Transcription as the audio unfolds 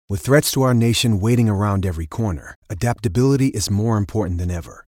With threats to our nation waiting around every corner, adaptability is more important than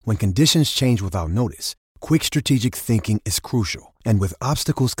ever. When conditions change without notice, quick strategic thinking is crucial. And with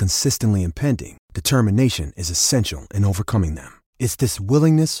obstacles consistently impending, determination is essential in overcoming them. It's this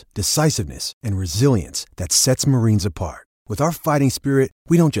willingness, decisiveness, and resilience that sets Marines apart. With our fighting spirit,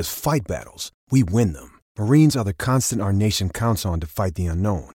 we don't just fight battles, we win them. Marines are the constant our nation counts on to fight the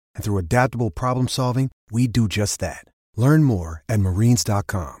unknown. And through adaptable problem solving, we do just that. Learn more at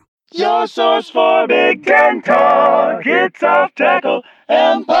marines.com. Your source for Big Ten talk. It's Off Tackle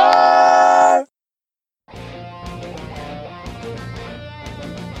Empire.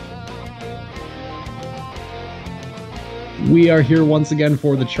 We are here once again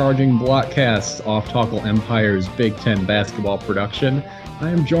for the Charging Blockcast, Off Tackle Empire's Big Ten basketball production. I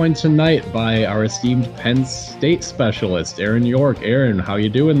am joined tonight by our esteemed Penn State specialist, Aaron York. Aaron, how you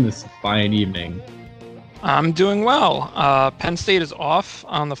doing this fine evening? I'm doing well. Penn State is off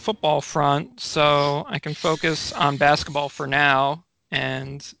on the football front, so I can focus on basketball for now.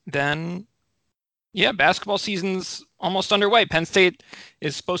 And then, basketball season's almost underway. Penn State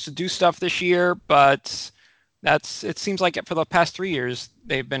is supposed to do stuff this year, but it seems like for the past 3 years,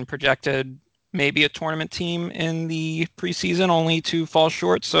 they've been projected maybe a tournament team in the preseason, only to fall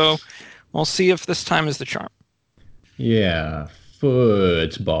short. So we'll see if this time is the charm. Yeah.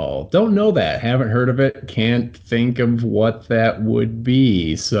 Football. Don't know that. Haven't heard of it. Can't think of what that would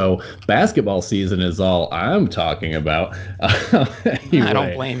be. So basketball season is all I'm talking about. Anyway. I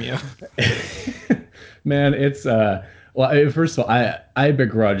don't blame you. Man, it's first of all, I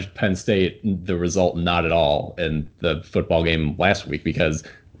begrudged Penn State the result not at all in the football game last week because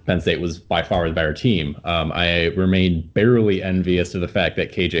Penn State was by far the better team. I remain barely envious of the fact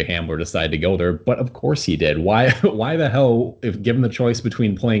that KJ Hamler decided to go there, but of course he did. Why the hell, if given the choice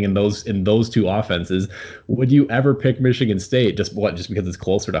between playing in those two offenses, would you ever pick Michigan State just because it's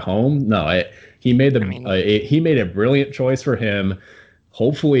closer to home? No, he made a brilliant choice for him.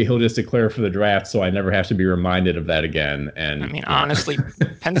 Hopefully he'll just declare for the draft so I never have to be reminded of that again. And honestly,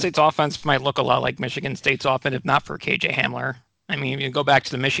 Penn State's offense might look a lot like Michigan State's offense if not for KJ Hamler. You go back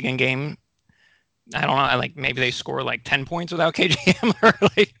to the Michigan game, I don't know, maybe they score 10 points without KJ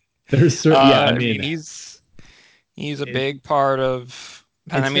Hamler. There's certain, he's a big part of,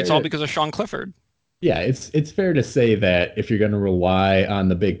 and it's all because of Sean Clifford. Yeah, it's fair to say that if you're going to rely on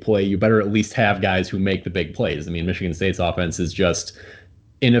the big play, you better at least have guys who make the big plays. Michigan State's offense is just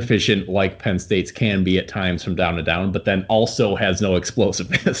inefficient like Penn State's can be at times from down to down, but then also has no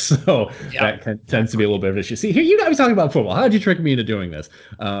explosiveness. So that tends to be a little bit of an issue. See, here you got me talking about football. How did you trick me into doing this?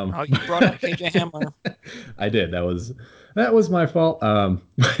 You brought up KJ Hamler. I did. That was my fault.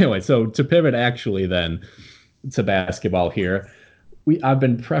 Anyway, so to pivot actually then to basketball here, I've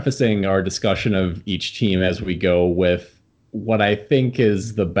been prefacing our discussion of each team as we go with what I think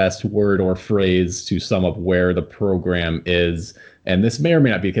is the best word or phrase to sum up where the program is. And this may or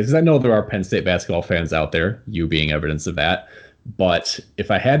may not be because I know there are Penn State basketball fans out there, you being evidence of that. But if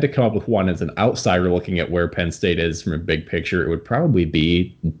I had to come up with one as an outsider looking at where Penn State is from a big picture, it would probably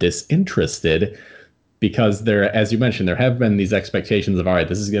be disinterested because as you mentioned, there have been these expectations of, all right,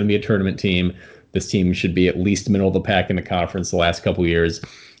 this is going to be a tournament team. This team should be at least middle of the pack in the conference the last couple of years.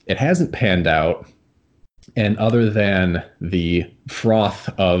 It hasn't panned out. And other than the froth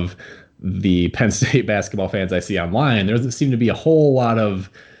of the Penn State basketball fans I see online, there doesn't seem to be a whole lot of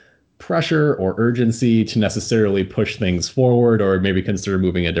pressure or urgency to necessarily push things forward or maybe consider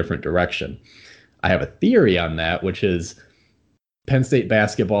moving a different direction. I have a theory on that, which is Penn State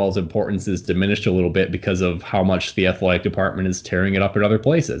basketball's importance is diminished a little bit because of how much the athletic department is tearing it up in other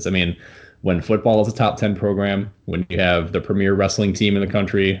places. When football is a top 10 program, when you have the premier wrestling team in the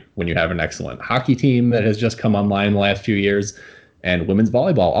country, when you have an excellent hockey team that has just come online in the last few years, and women's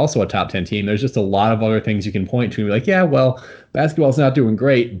volleyball, also a top 10 team. There's just a lot of other things you can point to and be like, basketball's not doing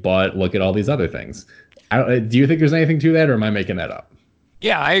great, but look at all these other things. Do you think there's anything to that, or am I making that up?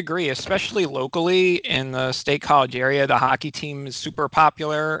 Yeah, I agree. Especially locally in the State College area, the hockey team is super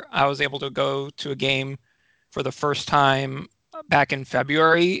popular. I was able to go to a game for the first time back in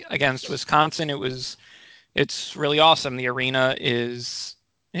February against Wisconsin. It's really awesome. The arena is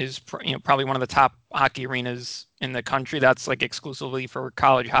probably one of the top hockey arenas in the country. That's exclusively for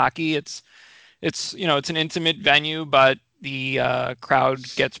college hockey. It's an intimate venue, but the crowd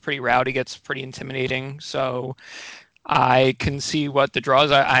gets pretty rowdy, gets pretty intimidating. So I can see what the draws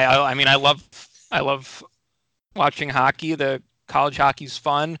are. I love watching hockey. The college hockey's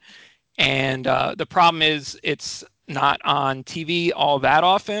fun, and the problem is it's not on TV all that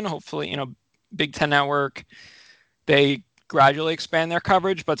often. Hopefully, Big Ten Network, they gradually expand their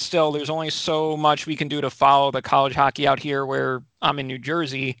coverage, but still there's only so much we can do to follow the college hockey out here where I'm in New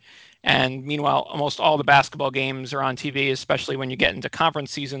Jersey. And meanwhile, almost all the basketball games are on TV, especially when you get into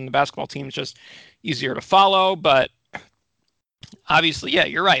conference season. The basketball team's just easier to follow. But obviously, yeah,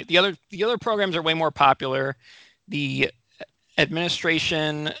 you're right. The other programs are way more popular. The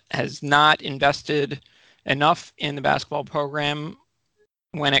administration has not invested enough in the basketball program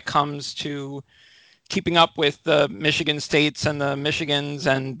when it comes to keeping up with the Michigan States and the Michigans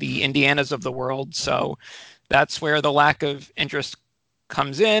and the Indianas of the world. So that's where the lack of interest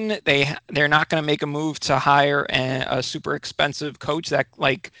comes in. They're not going to make a move to hire a super expensive coach that,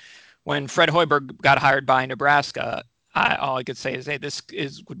 like when Fred Hoiberg got hired by Nebraska, all I could say is, hey,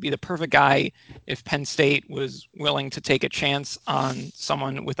 would be the perfect guy if Penn State was willing to take a chance on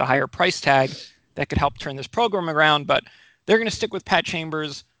someone with a higher price tag that could help turn this program around. But they're going to stick with Pat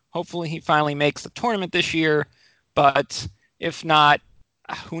Chambers. Hopefully he finally makes the tournament this year. But if not,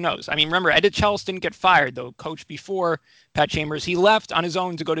 who knows? I mean, remember, Ed Chelis didn't get fired, though. Coach before Pat Chambers, he left on his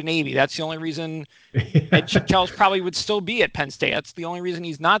own to go to Navy. That's the only reason Ed Chelis probably would still be at Penn State. That's the only reason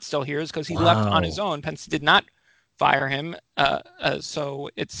he's not still here, is because he left on his own. Penn State did not fire him. So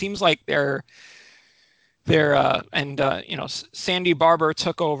it seems like Sandy Barber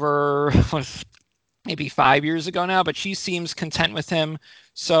took over maybe 5 years ago now, but she seems content with him.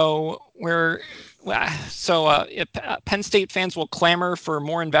 So Penn State fans will clamor for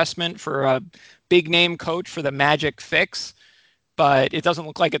more investment for a big name coach for the magic fix, but it doesn't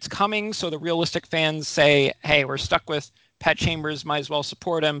look like it's coming. So the realistic fans say, hey, we're stuck with Pat Chambers, might as well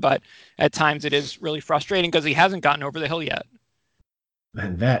support him. But at times it is really frustrating because he hasn't gotten over the hill yet.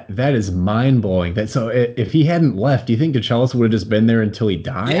 Man, that is mind blowing. So if he hadn't left, do you think DeChellis would have just been there until he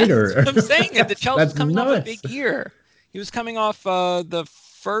died? Yeah, or that's what I'm saying. DeChellis was coming nuts. off a big year. He was coming off the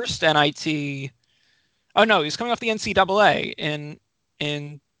first NIT. Oh no, he was coming off the NCAA in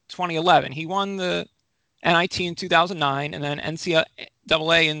 2011. He won the NIT in 2009 and then NCAA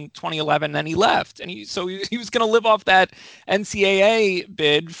in 2011. And then he left, and he was going to live off that NCAA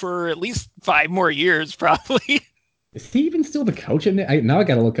bid for at least 5 more years, probably. Is he even still the coach? Now I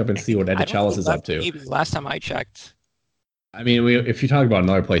got to look up and see what Ed Chelis is up to. Maybe last time I checked. I mean, if you talk about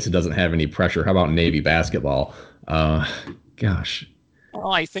another place that doesn't have any pressure, how about Navy basketball? Gosh.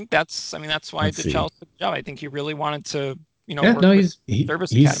 Well, I think that's why DeChellis took the job. I think he really wanted to,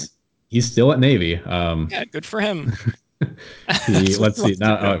 service academy. He's still at Navy. Yeah, good for him. Let's see.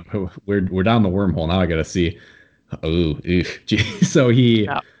 Now we're down the wormhole. Now I got to see. Oh, so he.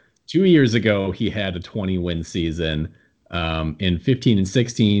 Yeah. 2 years ago, he had a 20-win season. In 15 and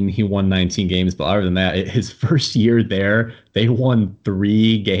 16, he won 19 games. But other than that, his first year there, they won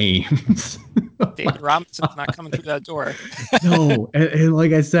 3 games. David Robinson's not coming through that door. No, and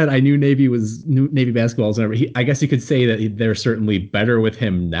like I said, I knew Navy basketball was never. I guess you could say that they're certainly better with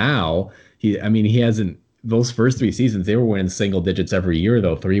him now. He hasn't. Those first 3 seasons, they were winning single digits every year,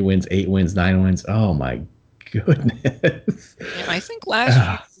 though. 3 wins, 8 wins, 9 wins. Oh my goodness. Yeah, I think last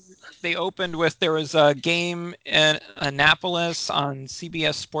year they opened with, there was a game in Annapolis on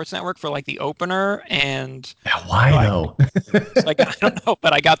CBS Sports Network for like the opener, and why though? I don't know,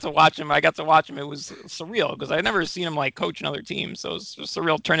 but I got to watch him. It was surreal because I'd never seen him like coach another team, so it was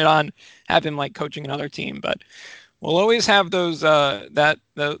surreal. Turn it on, have him like coaching another team. But we'll always have those 2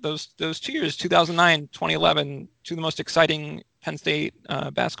 years, 2009, 2011, 2 of the most exciting Penn State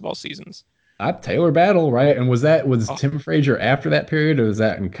basketball seasons. Taylor Battle, right? And was Tim Frazier after that period, or was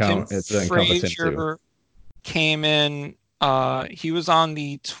that Tim Frazier came in? He was on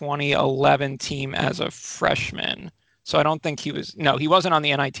the 2011 team as a freshman, so I don't think he was. No, he wasn't on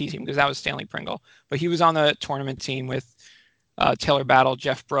the NIT team because that was Stanley Pringle. But he was on the tournament team with Taylor Battle,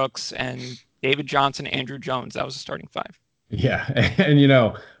 Jeff Brooks, and David Johnson, Andrew Jones. That was the starting 5. Yeah, and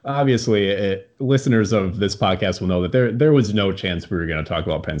obviously, listeners of this podcast will know that there was no chance we were going to talk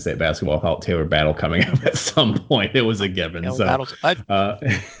about Penn State basketball without Taylor Battle coming up at some point. It was a given. He was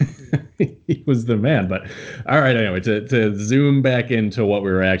the man. But all right, anyway, to zoom back into what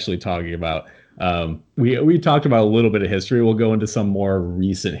we were actually talking about, we talked about a little bit of history. We'll go into some more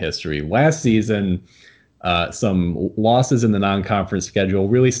recent history. Last season, some losses in the non-conference schedule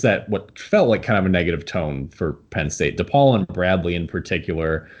really set what felt like kind of a negative tone for Penn State. DePaul and Bradley in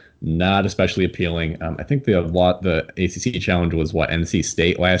particular, not especially appealing. I think the ACC challenge was NC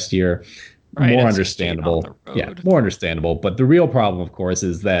State last year. Right, more understandable. Yeah, more understandable. But the real problem, of course,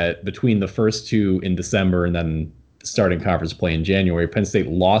 is that between the first 2 in December and then starting conference play in January, Penn State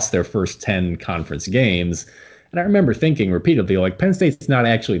lost their first 10 conference games. And I remember thinking repeatedly, like, Penn State's not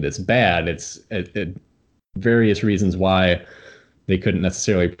actually this bad. It's various reasons why they couldn't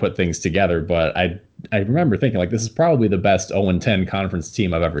necessarily put things together, but I I remember thinking, like, this is probably the best 0-10 conference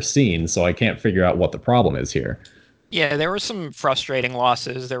team I've ever seen, so I can't figure out what the problem is here. Yeah, there were some frustrating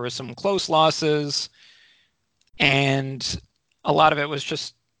losses. There were some close losses, and a lot of it was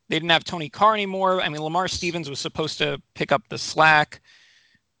just they didn't have Tony Carr anymore. I mean, Lamar Stevens was supposed to pick up the slack.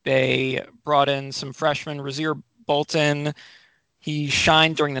 They brought in some freshmen, Rasir Bolton. He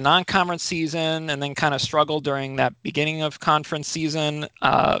shined during the non-conference season and then kind of struggled during that beginning of conference season.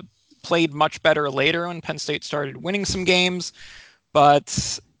 Played much better later when Penn State started winning some games.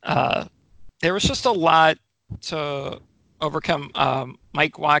 But there was just a lot to overcome.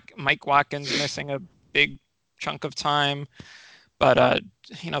 Mike Watkins missing a big chunk of time. But,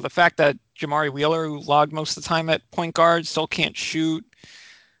 the fact that Jamari Wheeler, who logged most of the time at point guard, still can't shoot.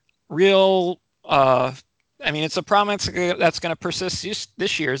 It's a problem that's going to persist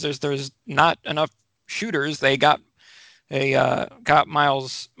this year. There's not enough shooters. They got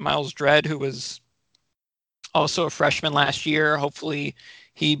Miles Dredd, who was also a freshman last year. Hopefully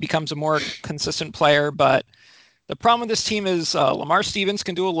he becomes a more consistent player. But the problem with this team is Lamar Stevens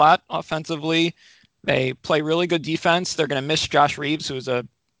can do a lot offensively. They play really good defense. They're going to miss Josh Reeves, who is a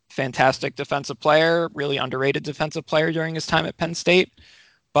fantastic defensive player, really underrated defensive player during his time at Penn State.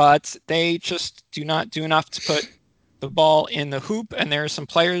 But they just do not do enough to put the ball in the hoop. And there are some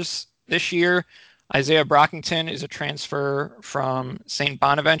players this year. Isaiah Brockington is a transfer from St.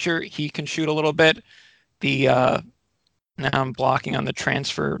 Bonaventure. He can shoot a little bit. Now I'm blocking on the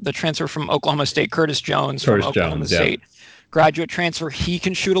transfer. The transfer from Oklahoma State, Curtis Jones from Oklahoma State, graduate transfer. He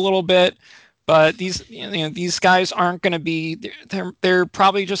can shoot a little bit. But these guys aren't going to be. They're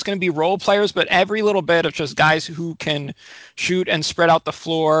probably just going to be role players. But every little bit of just guys who can shoot and spread out the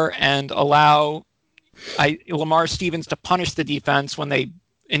floor and allow Lamar Stevens to punish the defense when they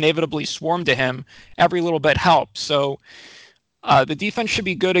inevitably swarm to him. Every little bit helps. So the defense should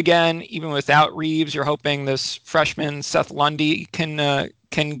be good again, even without Reeves. You're hoping this freshman Seth Lundy can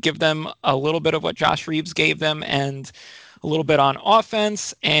give them a little bit of what Josh Reeves gave them and a little bit on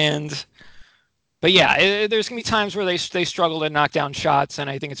offense. But yeah, there's going to be times where they struggle to knock down shots, and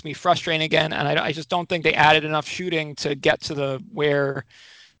I think it's going to be frustrating again. And I just don't think they added enough shooting to get to the where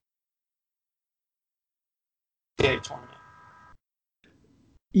tournament.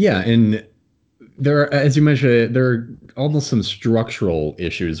 Yeah, and there are, as you mentioned, there are almost some structural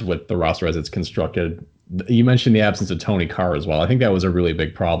issues with the roster as it's constructed. You mentioned the absence of Tony Carr as well. I think that was a really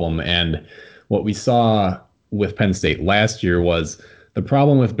big problem. And what we saw with Penn State last year was the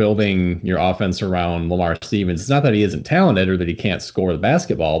problem with building your offense around Lamar Stevens. It's not that he isn't talented or that he can't score the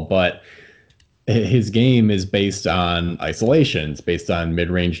basketball, but his game is based on isolations, based on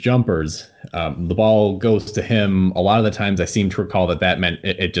mid-range jumpers. The ball goes to him. A lot of the times I seem to recall that meant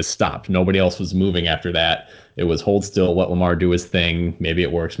it just stopped. Nobody else was moving after that. It was hold still, let Lamar do his thing. Maybe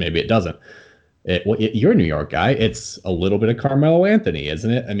it works, maybe it doesn't. You're a New York guy. It's a little bit of Carmelo Anthony,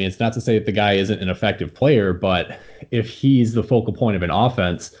 isn't it? I mean, it's not to say that the guy isn't an effective player, but if he's the focal point of an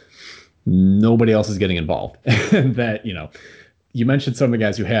offense, nobody else is getting involved. And that, you mentioned some of the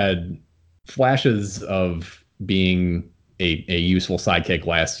guys who had flashes of being a useful sidekick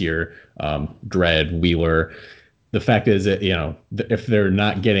last year, Dredd, Wheeler. The fact is that, if they're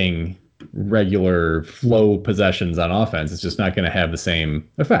not getting regular flow possessions on offense, it's just not going to have the same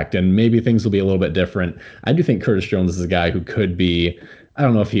effect. And maybe things will be a little bit different. I do think Curtis Jones is a guy who could be, I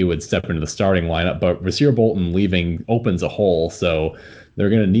don't know if he would step into the starting lineup, but Rasir Bolton leaving opens a hole. So they're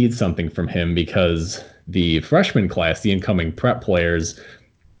going to need something from him because the freshman class, the incoming prep players,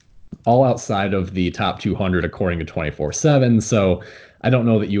 all outside of the top 200 according to 24/7. So I don't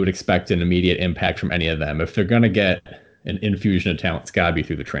know that you would expect an immediate impact from any of them. If they're going to get an infusion of talent, it's got to be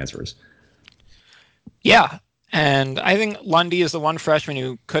through the transfers. Yeah, and I think Lundy is the one freshman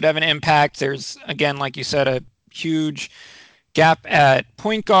who could have an impact. There's, again, like you said, a huge gap at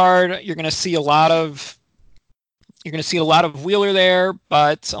point guard. You're going to see a lot of Wheeler there,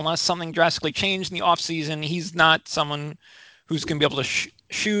 but unless something drastically changed in the offseason, he's not someone who's going to be able to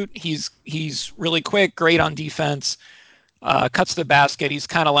shoot. He's really quick, great on defense, cuts the basket. He's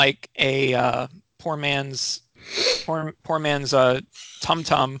kind of like a poor man's Tum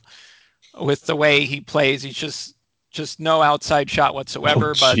Tum with the way he plays. He's just no outside shot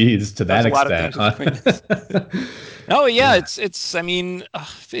whatsoever. But to that extent. No, yeah, it's. I mean,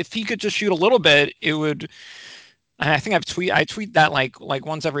 if he could just shoot a little bit, it would. I think I tweet that like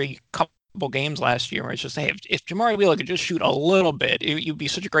once every couple games last year, where it's just, hey, if Jamari Wheeler could just shoot a little bit, you'd be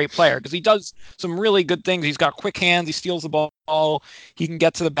such a great player because he does some really good things. He's got quick hands. He steals the ball. He can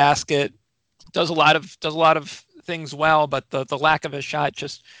get to the basket. Does a lot of things well, but the lack of a shot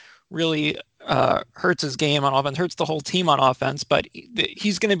just really hurts his game on offense, hurts the whole team on offense. But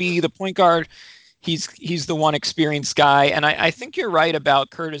he's going to be the point guard he's the one experienced guy. And I think you're right about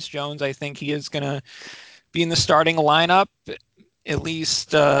Curtis Jones. I think he is going to be in the starting lineup, at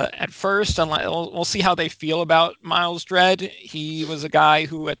least at first. We'll see how they feel about Miles Dredd. He was a guy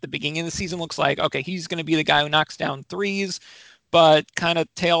who at the beginning of the season looks like, okay, he's going to be the guy who knocks down threes, but kind of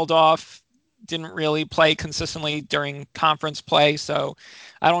tailed off, didn't really play consistently during conference play. So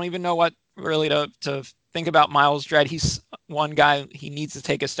I don't even know what really to think about Miles Dredd. He's one guy, he needs to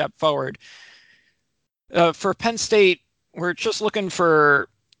take a step forward. For Penn State, we're just looking for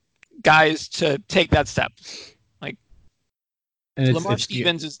guys to take that step. Like Lamar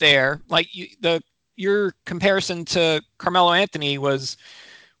Stevens is there. Like your comparison to Carmelo Anthony was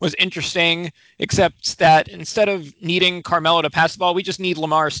interesting, except that instead of needing Carmelo to pass the ball, we just need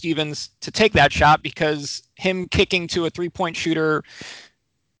Lamar Stevens to take that shot, because him kicking to a three-point shooter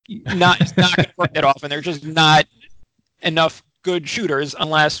is not going to work that often. There's just not enough good shooters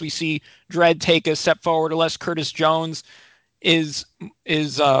unless we see Dredd take a step forward, unless Curtis Jones is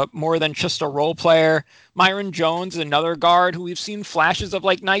more than just a role player. Myron Jones, another guard who we've seen flashes of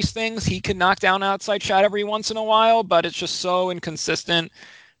like nice things. He can knock down an outside shot every once in a while, but it's just so inconsistent.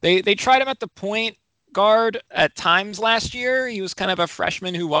 They tried him at the point guard at times last year. He was kind of a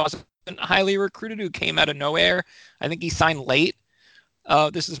freshman who wasn't highly recruited, who came out of nowhere. I think he signed late.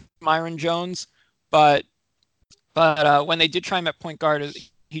 This is Myron Jones, but when they did try him at point guard,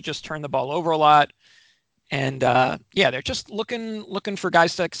 he just turned the ball over a lot. And they're just looking for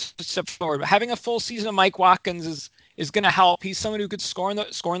guys to step forward. But having a full season of Mike Watkins is going to help. He's someone who could score in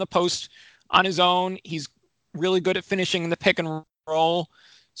the post on his own. He's really good at finishing in the pick and roll,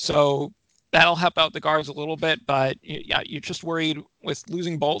 so that'll help out the guards a little bit. But yeah, you're just worried with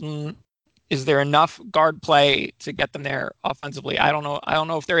losing Bolton. Is there enough guard play to get them there offensively? I don't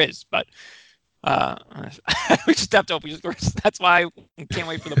know if there is, but we just stepped up. That's why we can't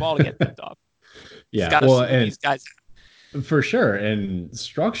wait for the ball to get tipped off. Yeah, well, and these guys, for sure. And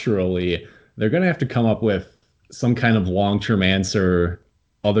structurally, they're going to have to come up with some kind of long-term answer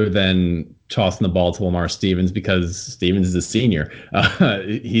other than tossing the ball to Lamar Stevens, because Stevens is a senior.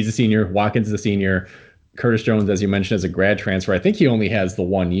 He's a senior. Watkins is a senior. Curtis Jones, as you mentioned, is a grad transfer. I think he only has the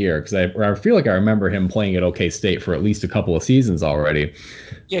 1 year, because I feel like I remember him playing at OK State for at least a couple of seasons already.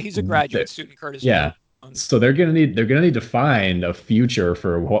 Yeah, he's a graduate student, Curtis. Yeah. So they're gonna need to find a future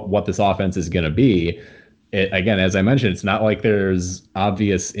for what this offense is gonna be. Again, as I mentioned, it's not like there's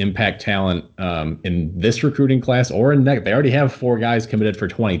obvious impact talent in this recruiting class or in next. They already have 4 guys committed for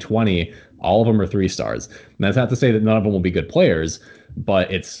 2020. All of them are 3 stars. And that's not to say that none of them will be good players,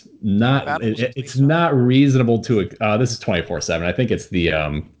 but it's not it's not reasonable to. This is 24/7. I think it's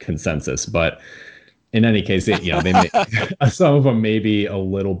the consensus, but in any case, they may, some of them may be a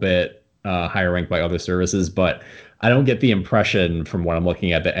little bit higher ranked by other services, but I don't get the impression from what I'm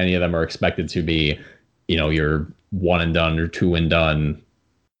looking at that any of them are expected to be, your 1 and done or 2 and done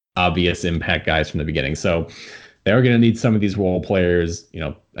obvious impact guys from the beginning. So they are going to need some of these role players.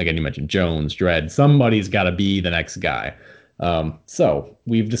 Again, you mentioned Jones, Dredd. Somebody's got to be the next guy. So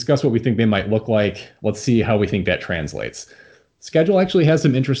we've discussed what we think they might look like. Let's see how we think that translates. Schedule actually has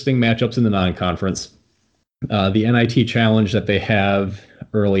some interesting matchups in the non-conference. The NIT challenge that they have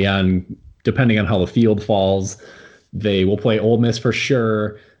early on, depending on how the field falls, they will play Ole Miss for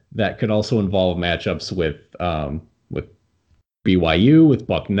sure. That could also involve matchups with BYU, with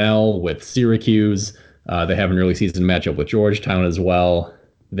Bucknell, with Syracuse. They have an early season matchup with Georgetown as well.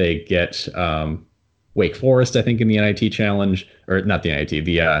 They get Wake Forest, I think, in the NIT challenge, or not the NIT,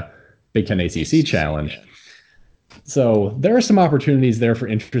 the Big Ten ACC challenge. So there are some opportunities there for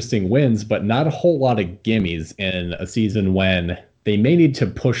interesting wins, but not a whole lot of gimmies in a season when they may need to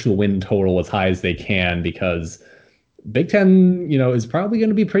push the win total as high as they can, because Big Ten, is probably going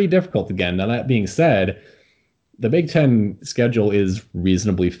to be pretty difficult again. Now, that being said, the Big Ten schedule is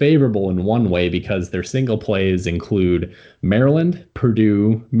reasonably favorable in one way, because their single plays include Maryland,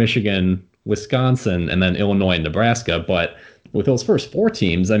 Purdue, Michigan, Wisconsin, and then Illinois and Nebraska. But with those first 4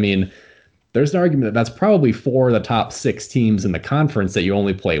 teams, there's an argument that that's probably 4 of the top 6 teams in the conference that you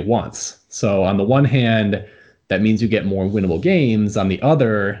only play once. So on the one hand, that means you get more winnable games. On the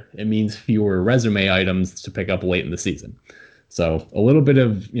other, it means fewer resume items to pick up late in the season. So a little bit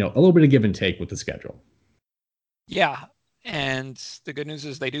of give and take with the schedule. Yeah. And the good news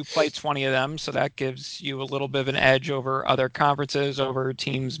is they do play 20 of them. So that gives you a little bit of an edge over other conferences, over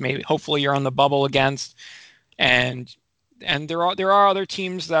teams maybe hopefully you're on the bubble against. And there are other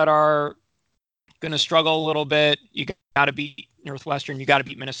teams that are going to struggle a little bit. You got to beat Northwestern. You got to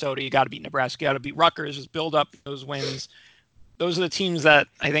beat Minnesota. You got to beat Nebraska. You got to beat Rutgers. Just build up those wins. Those are the teams that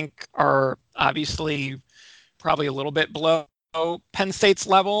I think are obviously probably a little bit below Penn State's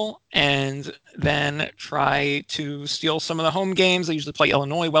level and then try to steal some of the home games. They usually play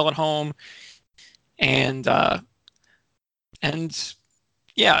Illinois well at home, and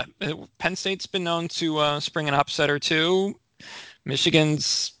yeah, Penn State's been known to spring an upset or two.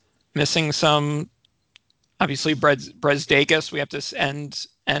 Michigan's missing some, obviously, Brez Dacus. We have to end.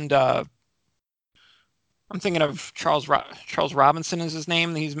 I'm thinking of Charles Robinson is his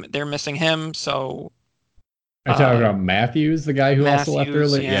name. They're missing him. So are you talking about Matthews, the guy who also left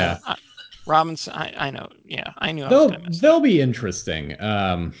early? Yeah. Robinson. I know. Yeah, I knew. They'll be interesting.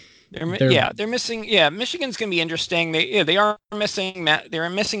 They're missing. Yeah, Michigan's going to be interesting. They are missing. They're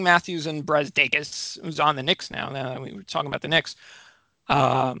missing Matthews and Brez-Dacus, who's on the Knicks now. Now we were talking about the Knicks.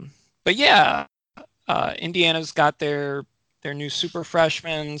 But yeah, Indiana's got their new super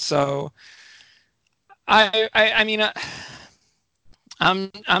freshman. So I mean,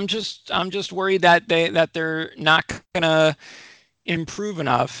 I'm just worried that they're not gonna improve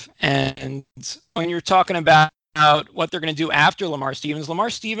enough. And when you're talking about what they're going to do after Lamar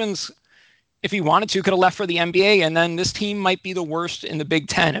Stevens, if he wanted to, could have left for the NBA, and then this team might be the worst in the Big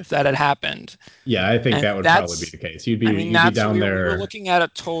Ten if that had happened. Yeah, I think that would probably be the case. You'd be down there. We're looking at a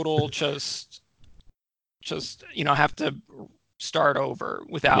total just have to start over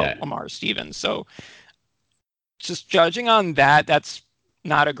without Lamar Stevens. So just judging on that, that's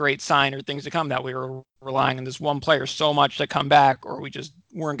not a great sign or things to come, that we were relying on this one player so much to come back, or we just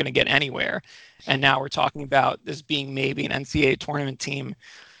weren't going to get anywhere. And now we're talking about this being maybe an NCAA tournament team.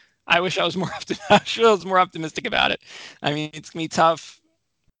 I wish I was more optimistic about it. I mean, it's going to be tough.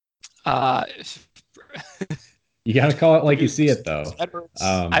 You got to call it like you see it, though. I don't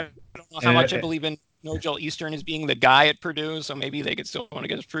know how much I believe in Nigel Eastern as being the guy at Purdue, so maybe they could still win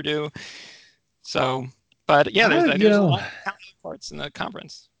against Purdue. So, but yeah, there's a lot of parts in the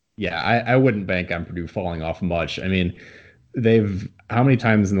conference. Yeah, I wouldn't bank on Purdue falling off much. I mean, how many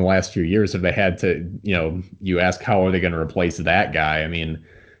times in the last few years have they had to, you ask how are they going to replace that guy? I mean,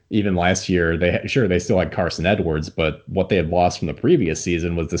 even last year, they still had Carson Edwards, but what they had lost from the previous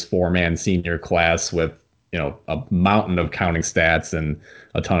season was this 4-man senior class with, a mountain of counting stats and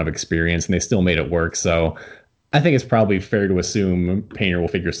a ton of experience, and they still made it work. So I think it's probably fair to assume Painter will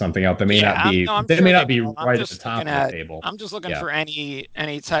figure something out. They may not be right at the top of the table. I'm just looking for any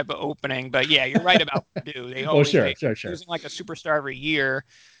type of opening. But yeah, you're right about Purdue. They always sure. losing like a superstar every year.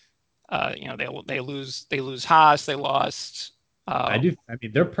 They lose Haas. They lost. I mean,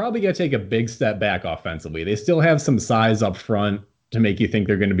 they're probably going to take a big step back offensively. They still have some size up front to make you think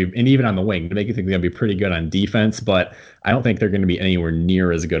they're going to be, and even on the wing, to make you think they're going to be pretty good on defense. But I don't think they're going to be anywhere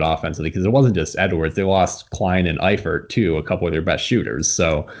near as good offensively, because it wasn't just Edwards. They lost Klein and Eifert too, a couple of their best shooters.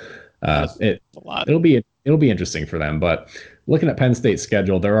 So it'll be interesting for them. But looking at Penn State's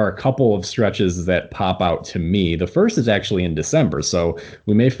schedule, there are a couple of stretches that pop out to me. The first is actually in December. So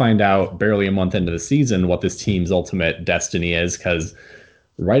we may find out barely a month into the season what this team's ultimate destiny is, because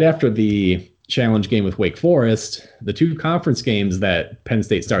right after the challenge game with Wake Forest, the two conference games that Penn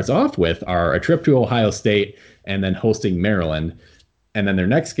State starts off with are a trip to Ohio State and then hosting Maryland. And then their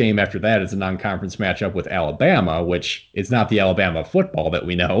next game after that is a non-conference matchup with Alabama, which is not the Alabama football that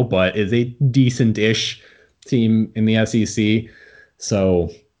we know, but is a decent-ish team in the SEC. So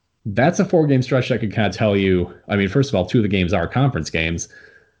that's a 4-game stretch that could kind of tell you, I mean, first of all, 2 of the games are conference games,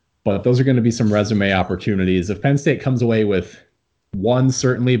 but those are going to be some resume opportunities. If Penn State comes away with 1,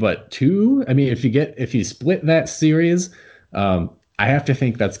 certainly, but 2, I mean, if you split that series, I have to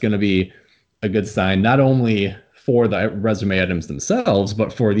think that's going to be a good sign, not only for the resume items themselves,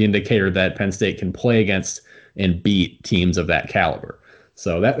 but for the indicator that Penn State can play against and beat teams of that caliber.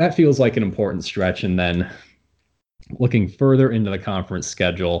 So that feels like an important stretch. And then looking further into the conference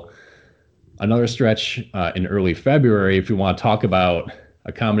schedule, another stretch in early February, if you want to talk about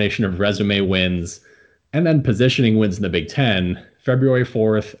a combination of resume wins and then positioning wins in the Big Ten. February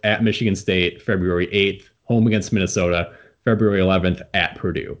 4th at Michigan State, February 8th, home against Minnesota, February 11th at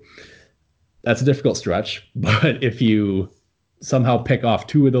Purdue. That's a difficult stretch, but if you somehow pick off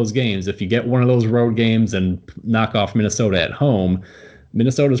 2 of those games, if you get one of those road games and knock off Minnesota at home,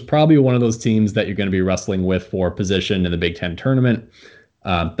 Minnesota's probably one of those teams that you're going to be wrestling with for position in the Big Ten tournament.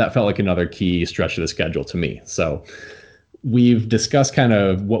 That felt like another key stretch of the schedule to me. So we've discussed kind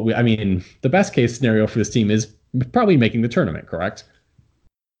of the best case scenario for this team is probably making the tournament, correct?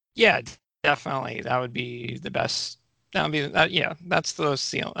 Yeah, definitely. That would be the best. That would be that's the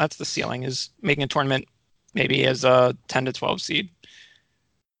ceiling. That's the ceiling, is making a tournament, maybe as a 10 to 12 seed.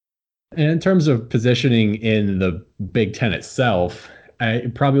 And in terms of positioning in the Big Ten itself,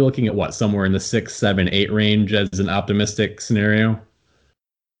 I'm probably looking at somewhere in the 6, 7, 8 range as an optimistic scenario.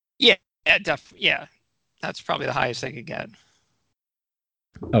 Yeah, that's probably the highest they could get.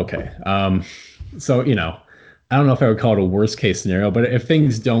 Okay. So, I don't know if I would call it a worst case scenario, but if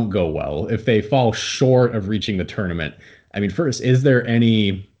things don't go well, if they fall short of reaching the tournament, I mean, first, is there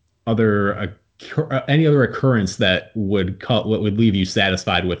other any other occurrence that would leave you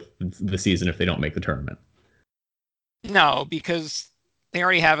satisfied with the season if they don't make the tournament? No, because they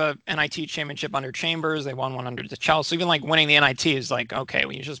already have a NIT championship under Chambers. They won one under the Chelsea. Even like winning the NIT is like, okay,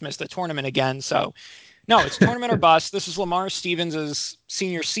 well, you just missed the tournament again. So no, it's tournament or bust. This is Lamar Stevens'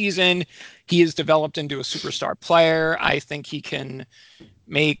 senior season. He has developed into a superstar player. I think he can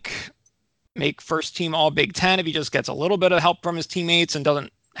make first team All Big Ten if he just gets a little bit of help from his teammates and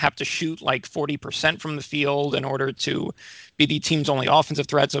doesn't have to shoot like 40% from the field in order to be the team's only offensive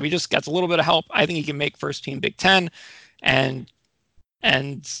threat. So if he just gets a little bit of help, I think he can make first team Big Ten. And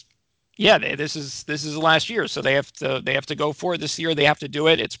yeah, this is the last year, so they have to go for it this year. They have to do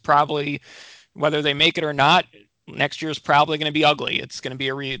it. It's probably, whether they make it or not, next year is probably going to be ugly. It's going to be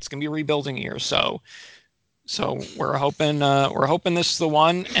a rebuilding year. So we're hoping this is the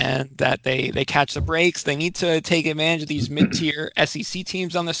one, and that they catch the breaks. They need to take advantage of these mid-tier SEC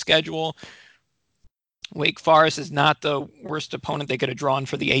teams on the schedule. Wake Forest is not the worst opponent they could have drawn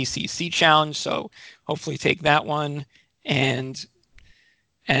for the ACC challenge, so hopefully take that one and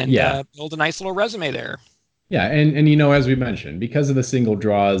build a nice little resume there. Yeah, and as we mentioned, because of the single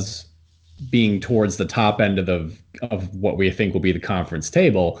draws being towards the top end of what we think will be the conference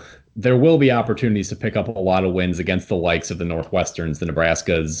table, there will be opportunities to pick up a lot of wins against the likes of the Northwesterns, the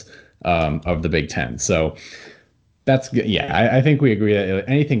Nebraskas of the Big Ten. So that's good. Yeah, I think we agree that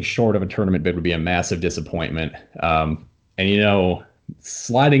anything short of a tournament bid would be a massive disappointment. And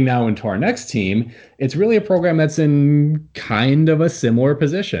sliding now into our next team, it's really a program that's in kind of a similar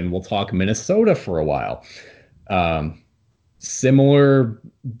position. We'll talk Minnesota for a while. Similar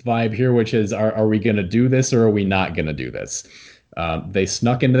vibe here, which is, are we going to do this or are we not going to do this? They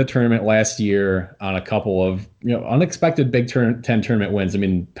snuck into the tournament last year on a couple of unexpected Big Ten tournament wins. I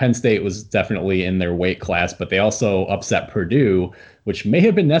mean, Penn State was definitely in their weight class, but they also upset Purdue, which may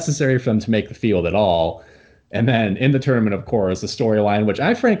have been necessary for them to make the field at all. And then in the tournament, of course, the storyline, which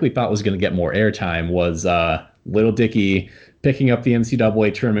I frankly thought was going to get more airtime, was Little Dicky picking up the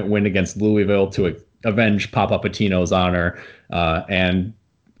NCAA tournament win against Louisville to avenge Papa Pitino's honor and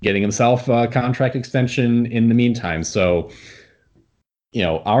getting himself a contract extension in the meantime. So,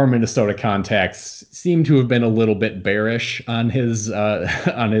 our Minnesota contacts seem to have been a little bit bearish on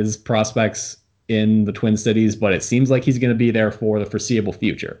his prospects in the Twin Cities, but it seems like he's going to be there for the foreseeable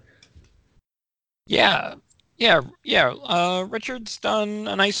future. Yeah. Richard's done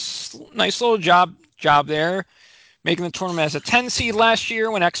a nice little job there, making the tournament as a 10 seed last year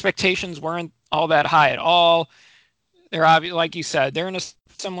when expectations weren't all that high at all. They're obviously, like you said, they're in a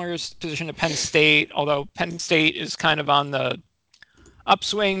similar position to Penn State, although Penn State is kind of on the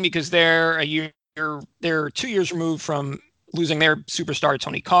upswing because they're 2 years removed from losing their superstar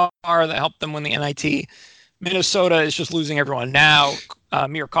Tony Carr that helped them win the NIT. Minnesota is just losing everyone now.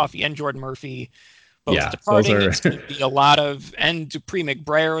 Amir Coffey and Jordan Murphy both departing. It's going to be a lot of, and Dupree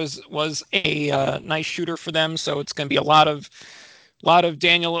McBrayer was a nice shooter for them, so it's going to be a lot of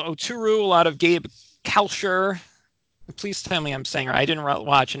Daniel Oturu, a lot of Gabe Kalsher. Please tell me I'm saying right. I didn't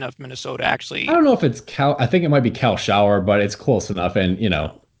watch enough Minnesota, actually. I don't know if it's I think it might be Cal Shower, but it's close enough. And,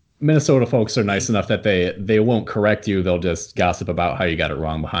 Minnesota folks are nice enough that they won't correct you. They'll just gossip about how you got it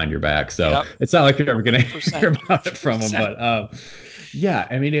wrong behind your back. So It's not like you're ever going to hear about it from them. But, yeah,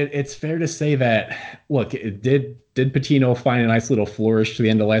 I mean, it's fair to say that, look, did Pitino find a nice little flourish to the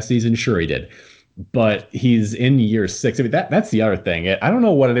end of last season? Sure, he did. But he's in year 6. I mean, that's the other thing. I don't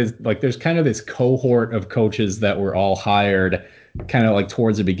know what it is. Like, there's kind of this cohort of coaches that were all hired kind of like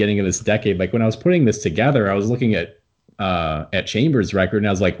towards the beginning of this decade. Like, when I was putting this together, I was looking at Chambers' record, and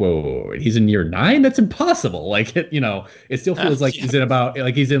I was like, whoa, he's in year 9? That's impossible. Like, it still feels like he's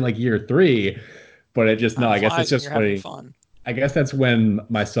in like year 3. But it just, no, I guess it's just funny. I guess that's when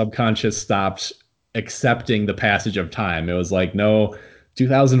my subconscious stopped accepting the passage of time. It was like, no,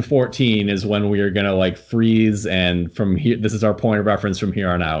 2014 is when we are going to like freeze, and from here, this is our point of reference from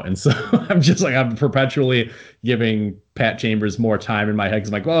here on out. And so I'm perpetually giving Pat Chambers more time in my head. 'Cause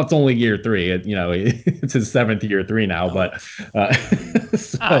I'm like, well, it's only year 3. It's his 7th year 3 now. But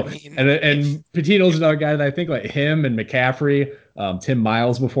and Pitino's another guy that I think, like him and McCaffrey, Tim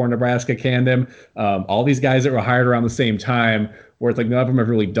Miles before Nebraska canned him, all these guys that were hired around the same time, where it's like none of them have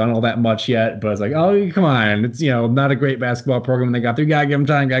really done all that much yet. But it's like, oh, come on, it's not a great basketball program they got there. You gotta give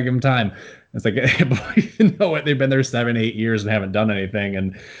them time. It's like, you know what? They've been there 7-8 years and haven't done anything.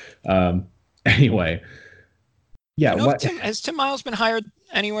 And anyway, yeah. Has Tim Miles been hired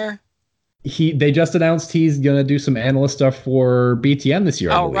anywhere? They just announced he's gonna do some analyst stuff for BTN this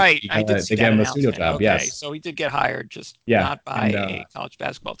year. I believe. Right. I did see they gave that him a studio announcement. job. Okay, Yes. so he did get hired, just Yeah. not by And, a college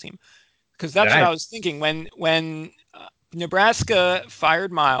basketball team. Because that's what I was thinking when Nebraska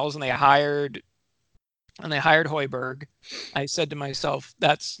fired Miles and they hired Hoiberg. I said to myself,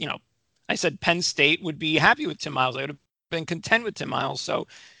 I said Penn State would be happy with Tim Miles. I would have been content with Tim Miles. So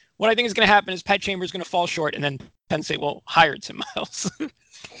what I think is going to happen is Pat Chambers is going to fall short, and then Penn State will hire Tim Miles.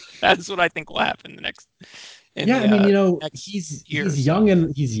 That's what I think will happen next. He's young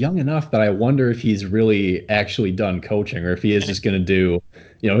and he's young enough that I wonder if he's really actually done coaching, or if he is just going to do,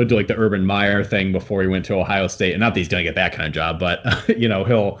 he'll do like the Urban Meyer thing before he went to Ohio State. And not that he's going to get that kind of job, but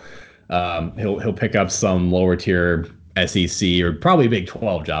he'll pick up some lower tier SEC or probably Big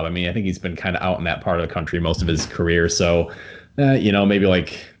 12 job. I mean, I think he's been kind of out in that part of the country most of his career. So, maybe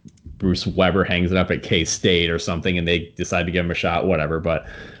like Bruce Weber hangs it up at K-State or something and they decide to give him a shot, whatever. But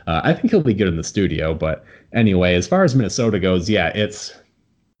I think he'll be good in the studio. But anyway, as far as Minnesota goes, yeah, it's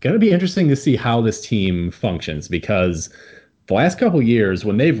going to be interesting to see how this team functions, because the last couple of years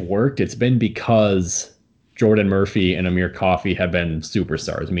when they've worked, it's been because Jordan Murphy and Amir Coffey have been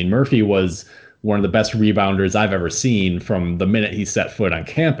superstars. I mean, Murphy was one of the best rebounders I've ever seen from the minute he set foot on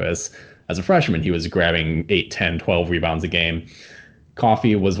campus. As a freshman, he was grabbing 8, 10, 12 rebounds a game.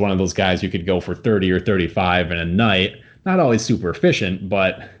 Coffey was one of those guys who could go for 30 or 35 in a night. Not always super efficient,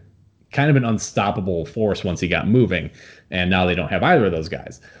 but kind of an unstoppable force once he got moving. And now they don't have either of those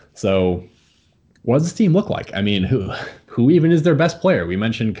guys. So what does this team look like? I mean, who even is their best player? We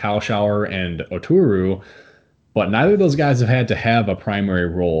mentioned Kalschauer and Oturu, but neither of those guys have had to have a primary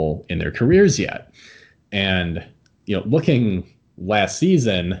role in their careers yet. And, looking last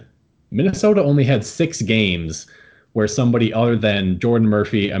season, Minnesota only had 6 games where somebody other than Jordan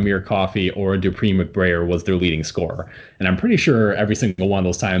Murphy, Amir Coffey, or Dupree McBrayer was their leading scorer. And I'm pretty sure every single one of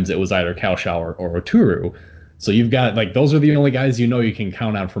those times it was either Kalschauer or Oturu. So you've got, those are the only guys you can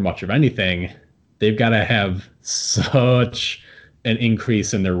count on for much of anything. They've got to have such an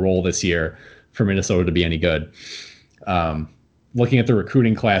increase in their role this year for Minnesota to be any good. Looking at the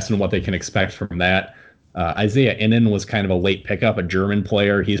recruiting class and what they can expect from that, Isaiah Innen was kind of a late pickup, a German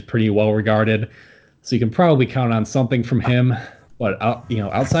player. He's pretty well regarded. So you can probably count on something from him. But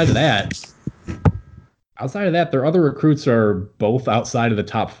outside of that, their other recruits are both outside of the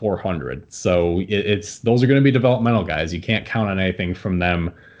top 400. So those are going to be developmental guys. You can't count on anything from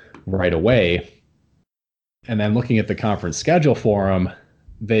them right away. And then looking at the conference schedule for them,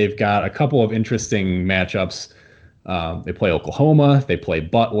 they've got a couple of interesting matchups. They play Oklahoma, they play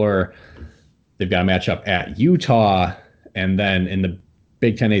Butler, they've got a matchup at Utah, and then in the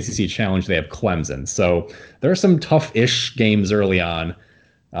Big Ten ACC Challenge, they have Clemson. So there are some tough-ish games early on.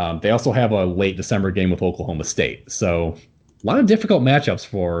 They also have a late December game with Oklahoma State. So a lot of difficult matchups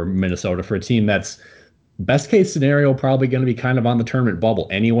for Minnesota, for a team that's best case scenario probably going to be kind of on the tournament bubble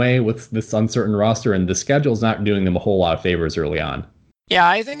anyway with this uncertain roster, and the schedule's not doing them a whole lot of favors early on. Yeah,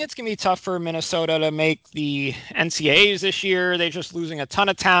 I think it's going to be tough for Minnesota to make the NCAAs this year. They're just losing a ton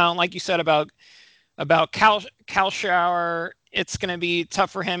of talent. Like you said about Kalschauer, it's going to be tough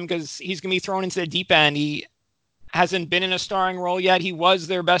for him because he's going to be thrown into the deep end. He hasn't been in a starring role yet. He was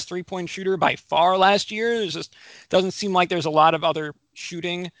their best three-point shooter by far last year. It just doesn't seem like there's a lot of other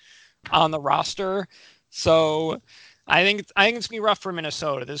shooting on the roster. So I think it's going to be rough for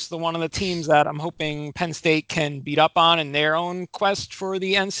Minnesota. This is one of the teams that I'm hoping Penn State can beat up on in their own quest for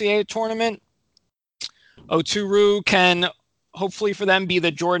the NCAA tournament. Oturu can hopefully for them be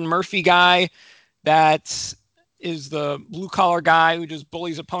the Jordan Murphy guy that is the blue-collar guy who just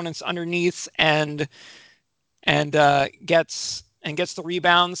bullies opponents underneath and gets the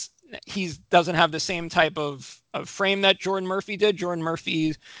rebounds. He doesn't have the same type of frame that Jordan Murphy did. Jordan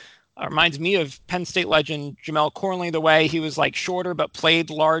Murphy reminds me of Penn State legend Jamel Cornley, the way he was shorter but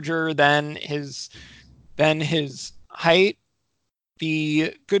played larger than his height.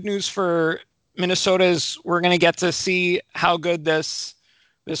 The good news for Minnesota is we're going to get to see how good this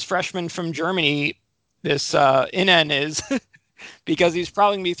freshman from Germany, this Innen, is because he's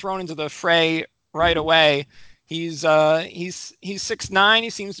probably going to be thrown into the fray right away. He's 6'9". He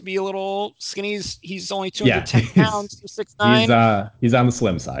seems to be a little skinny. He's only 210 pounds for 6'9". He's on the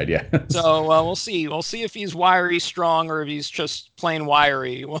slim side, yeah. So we'll see. We'll see if he's wiry strong or if he's just plain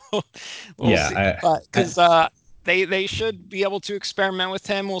wiry. We'll see. Because they should be able to experiment with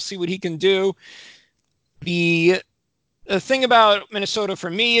him. We'll see what he can do. The thing about Minnesota for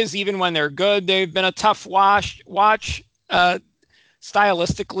me is even when they're good, they've been a tough watch.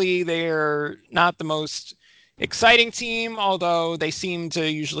 Stylistically, they're not the most exciting team, although they seem to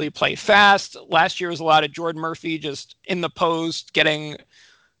usually play fast. Last year was a lot of Jordan Murphy just in the post, getting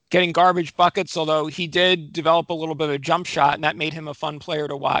getting garbage buckets, although he did develop a little bit of a jump shot, and that made him a fun player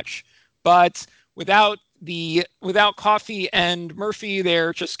to watch. But without Coffey and Murphy,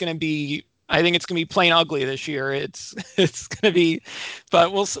 they're just going to be. I think it's going to be plain ugly this year. It's going to be,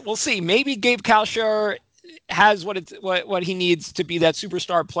 but we'll see. Maybe Gabe Kalschauer has what he needs to be that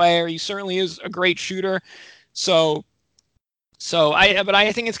superstar player. He certainly is a great shooter. I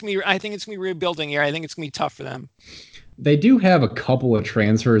think it's going to be rebuilding here. I think it's going to be tough for them. They do have a couple of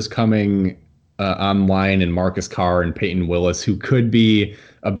transfers coming online in Marcus Carr and Peyton Willis, who could be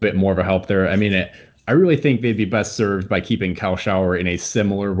a bit more of a help there. I mean, I really think they'd be best served by keeping Kalschauer in a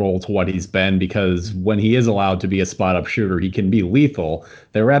similar role to what he's been, because when he is allowed to be a spot-up shooter, he can be lethal.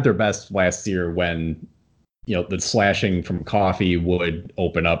 They were at their best last year when, the slashing from Coffey would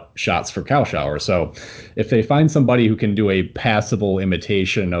open up shots for Kalschauer. So if they find somebody who can do a passable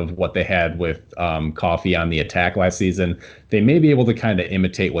imitation of what they had with Coffey on the attack last season, they may be able to kind of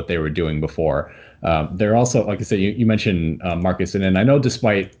imitate what they were doing before. They're also, like I said, you mentioned Marcus, and I know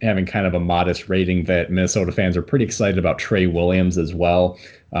despite having kind of a modest rating that Minnesota fans are pretty excited about Trey Williams as well.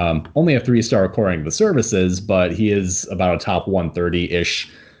 Only a 3-star according to the services, but he is about a top 130-ish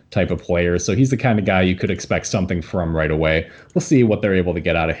type of player. So he's the kind of guy you could expect something from right away. We'll see what they're able to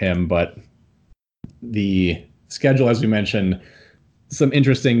get out of him. But the schedule, as we mentioned, some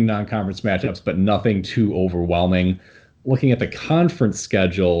interesting non-conference matchups, but nothing too overwhelming. Looking at the conference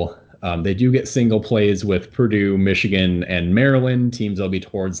schedule, they do get single plays with Purdue, Michigan, and Maryland. Teams will be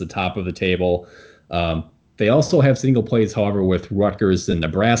towards the top of the table. They also have single plays, however, with Rutgers and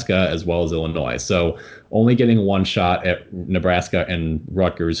Nebraska, as well as Illinois. So only getting one shot at Nebraska and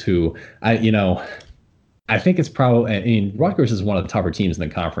Rutgers, who I think it's probably, Rutgers is one of the tougher teams in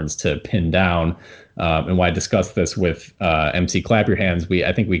the conference to pin down. And when I discussed this with MC Clap Your Hands,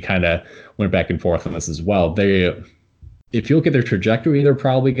 I think we kind of went back and forth on this as well. If you look at their trajectory, they're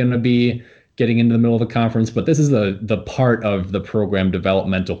probably going to be getting into the middle of the conference, but this is the part of the program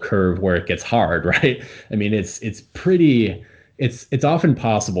developmental curve where it gets hard, right? I mean, it's often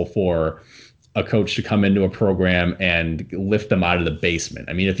possible for a coach to come into a program and lift them out of the basement.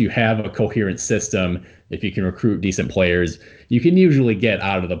 I mean, if you have a coherent system, if you can recruit decent players, you can usually get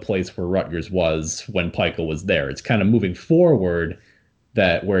out of the place where Rutgers was when Pikiell was there. It's kind of moving forward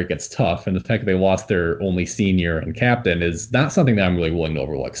where it gets tough, and the fact that they lost their only senior and captain is not something that I'm really willing to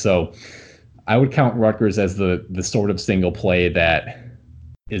overlook. So I would count Rutgers as the sort of single play that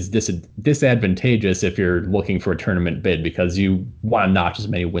is disadvantageous if you're looking for a tournament bid, because you want to notch as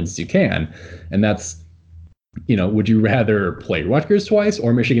many wins as you can. And that's, would you rather play Rutgers twice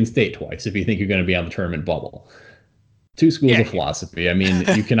or Michigan State twice if you think you're going to be on the tournament bubble? Two schools of philosophy. I mean,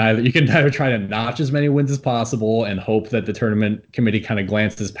 you can either try to notch as many wins as possible and hope that the tournament committee kind of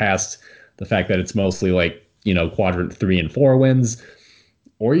glances past the fact that it's mostly like, quadrant 3 and 4 wins,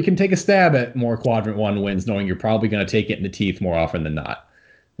 or you can take a stab at more quadrant 1 wins, knowing you're probably going to take it in the teeth more often than not.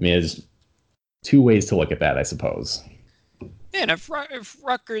 I mean, there's two ways to look at that, I suppose. And if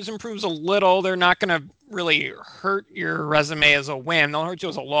Rutgers improves a little, they're not going to really hurt your resume as a win. They'll hurt you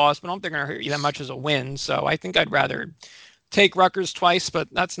as a loss, but I don't think they're going to hurt you that much as a win. So I think I'd rather take Rutgers twice, but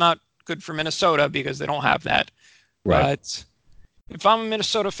that's not good for Minnesota because they don't have that. Right. But if I'm a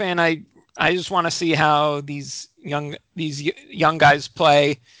Minnesota fan, I just want to see how these young guys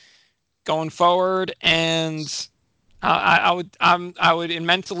play going forward, and I would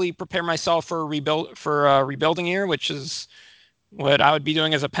mentally prepare myself for a rebuilding year, which is what I would be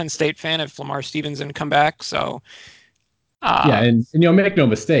doing as a Penn State fan if Lamar Stevens didn't come back. So and make no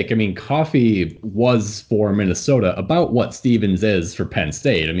mistake. I mean, Coffey was for Minnesota about what Stevens is for Penn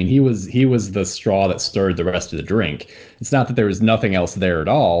State. I mean, he was the straw that stirred the rest of the drink. It's not that there was nothing else there at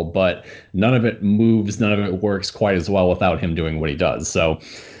all, but none of it moves, none of it works quite as well without him doing what he does. So,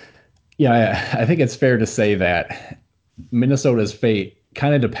 yeah, I think it's fair to say that Minnesota's fate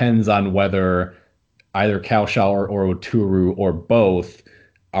kind of depends on whether either Kalschauer or Oturu or both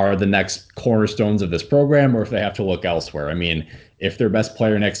are the next cornerstones of this program, or if they have to look elsewhere. I mean, if their best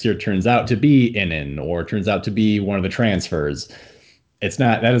player next year turns out to be Innen or turns out to be one of the transfers,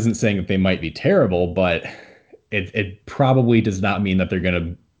 that isn't saying that they might be terrible, but it probably does not mean that they're going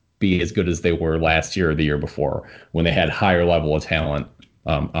to be as good as they were last year or the year before when they had higher level of talent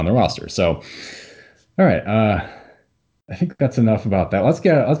on the roster. So, all right. I think that's enough about that. Let's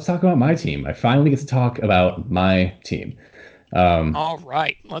talk about my team. I finally get to talk about my team. All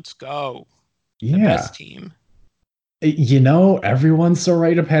right, let's go. Yeah. The best team. Everyone's so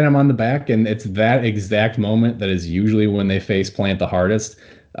ready to pat him on the back, and it's that exact moment that is usually when they face plant the hardest.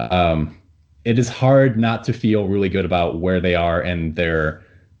 It is hard not to feel really good about where they are and their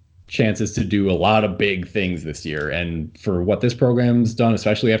chances to do a lot of big things this year. And for what this program's done,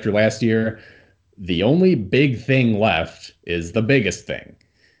 especially after last year, the only big thing left is the biggest thing.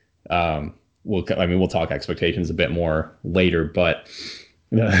 We'll talk expectations a bit more later, but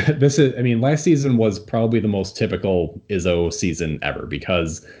last season was probably the most typical Izzo season ever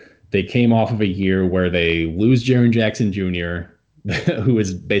because they came off of a year where they lose Jaren Jackson Jr., who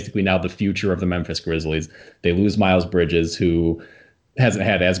is basically now the future of the Memphis Grizzlies. They lose Miles Bridges, who hasn't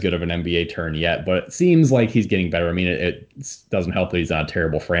had as good of an NBA turn yet, but it seems like he's getting better. I mean, it doesn't help that he's on a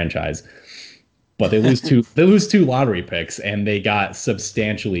terrible franchise. But they lose two lottery picks, and they got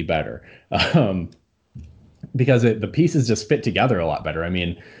substantially better because the pieces just fit together a lot better. I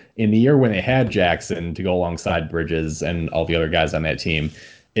mean, in the year when they had Jackson to go alongside Bridges and all the other guys on that team,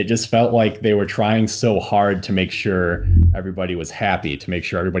 it just felt like they were trying so hard to make sure everybody was happy, to make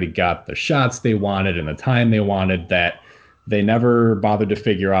sure everybody got the shots they wanted and the time they wanted, that they never bothered to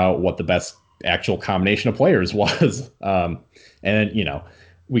figure out what the best actual combination of players was.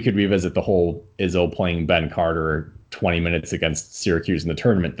 We could revisit the whole Izzo playing Ben Carter 20 minutes against Syracuse in the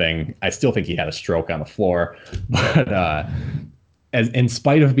tournament thing. I still think he had a stroke on the floor. But in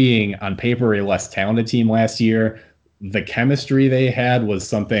spite of being on paper a less talented team last year, the chemistry they had was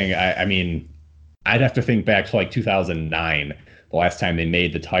something, I'd have to think back to like 2009, the last time they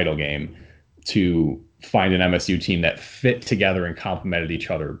made the title game, to find an MSU team that fit together and complemented each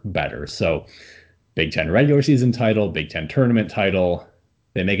other better. So Big Ten regular season title, Big Ten tournament title.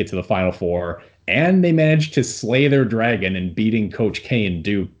 They make it to the Final Four, and they managed to slay their dragon in beating Coach K and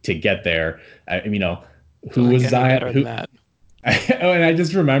Duke to get there. Who was Zion? And I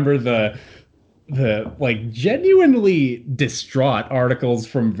just remember the like genuinely distraught articles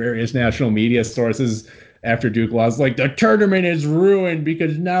from various national media sources after Duke lost. Like, the tournament is ruined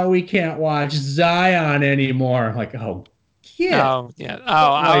because now we can't watch Zion anymore. I'm like, oh. Yeah. Oh, yeah.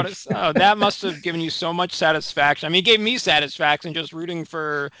 That must have given you so much satisfaction. I mean, it gave me satisfaction just rooting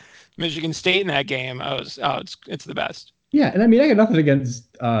for Michigan State in that game. It's the best. Yeah, and I got nothing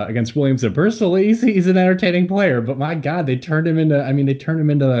against Williamson personally. He's an entertaining player, but my God, they turned him into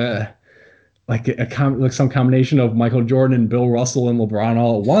some combination of Michael Jordan and Bill Russell and LeBron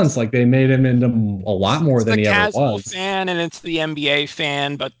all at once. Like, they made him into a lot more than he ever was. It's the casual fan and it's the NBA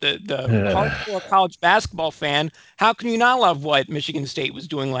fan, but the hardcore college basketball fan, how can you not love what Michigan State was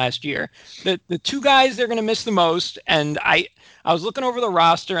doing last year? The two guys they're going to miss the most, and I was looking over the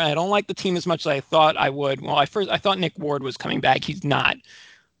roster, and I don't like the team as much as I thought I would. Well, I thought Nick Ward was coming back. He's not.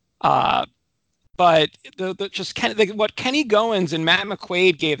 But what Kenny Goins and Matt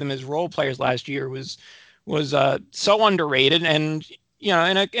McQuaid gave them as role players last year was so underrated. And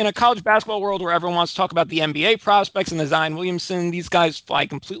in a college basketball world where everyone wants to talk about the NBA prospects and the Zion Williamson, these guys fly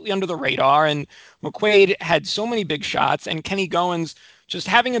completely under the radar. And McQuaid had so many big shots, and Kenny Goins, just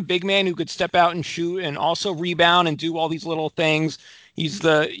having a big man who could step out and shoot and also rebound and do all these little things. Kenny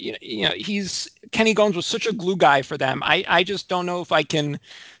Goins was such a glue guy for them. I just don't know if I can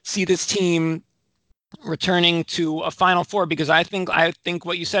see this team returning to a Final Four, because I think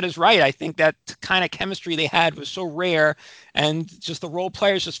what you said is right. I think that kind of chemistry they had was so rare, and just the role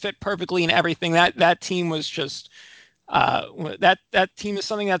players just fit perfectly in everything. That team was just that team is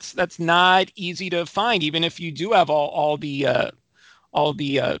something that's not easy to find, even if you do have all the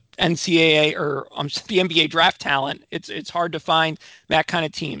NCAA or the NBA draft talent. It's hard to find that kind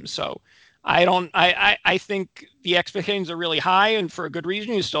of team. So I think the expectations are really high, and for a good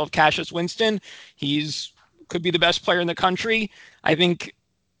reason. You still have Cassius Winston. Could be the best player in the country. I think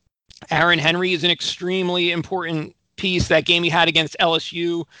Aaron Henry is an extremely important piece. That game he had against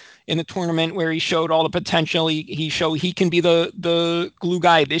LSU in the tournament, where he showed all the potential, he showed he can be the glue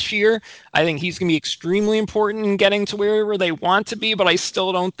guy this year. I think he's going to be extremely important in getting to wherever they want to be, but I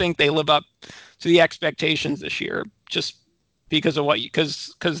still don't think they live up to the expectations this year, just because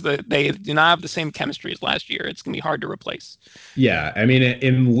they do not have the same chemistry as last year. It's going to be hard to replace. Yeah,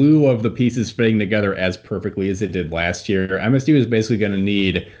 in lieu of the pieces fitting together as perfectly as it did last year, MSU is basically going to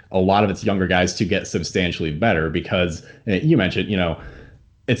need a lot of its younger guys to get substantially better, because you mentioned,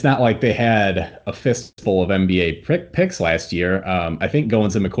 it's not like they had a fistful of NBA picks last year. I think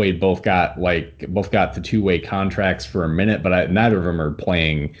Goins and McQuaid both got the two-way contracts for a minute, but neither of them are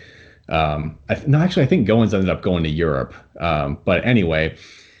playing. I think Goins ended up going to Europe. But anyway,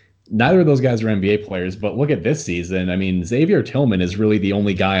 neither of those guys are NBA players. But look at this season. Xavier Tillman is really the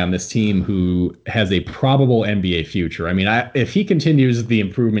only guy on this team who has a probable NBA future. If he continues the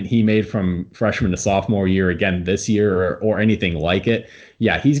improvement he made from freshman to sophomore year again this year, or anything like it,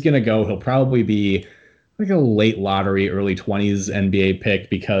 yeah, he's going to go. He'll probably be like a late lottery, early 20s NBA pick,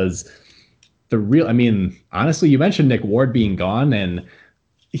 because honestly, you mentioned Nick Ward being gone, and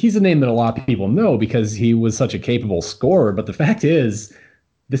he's a name that a lot of people know because he was such a capable scorer. But the fact is,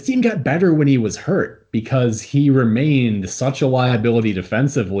 this team got better when he was hurt because he remained such a liability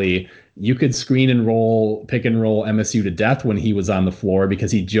defensively. You could screen and roll, pick and roll MSU to death when he was on the floor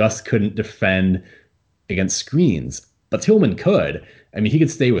because he just couldn't defend against screens. But Tillman could. I mean, he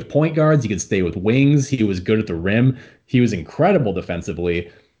could stay with point guards. He could stay with wings. He was good at the rim. He was incredible defensively.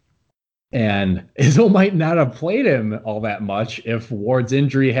 And Izzo might not have played him all that much if Ward's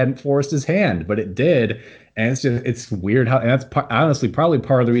injury hadn't forced his hand, but it did. And it's weird how, and that's honestly probably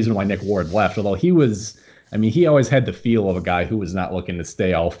part of the reason why Nick Ward left. Although he always had the feel of a guy who was not looking to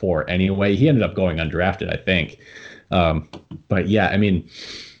stay all four anyway. He ended up going undrafted, I think. But yeah, I mean,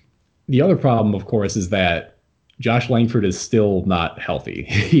 the other problem, of course, is that Josh Langford is still not healthy.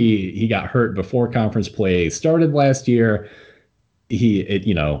 He got hurt before conference play started last year.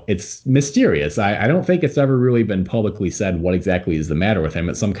 It's mysterious. I don't think it's ever really been publicly said what exactly is the matter with him.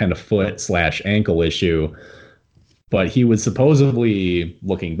 It's some kind of foot/ankle issue. But he was supposedly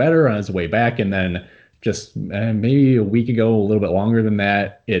looking better on his way back, and then just maybe a week ago, a little bit longer than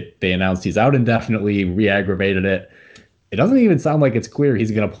that, they announced he's out indefinitely, re-aggravated it. It doesn't even sound like it's clear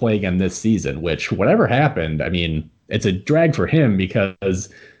he's going to play again this season, which, whatever happened, I mean, it's a drag for him because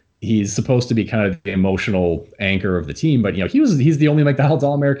he's supposed to be kind of the emotional anchor of the team. But, he's the only McDonald's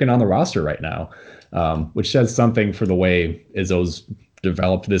All-American on the roster right now, which says something for the way Izzo's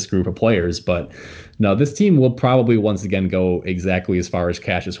developed this group of players. But no, this team will probably once again go exactly as far as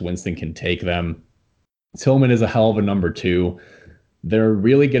Cassius Winston can take them. Tillman is a hell of a number 2. They're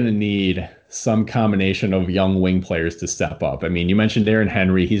really going to need some combination of young wing players to step up. I mean, you mentioned Aaron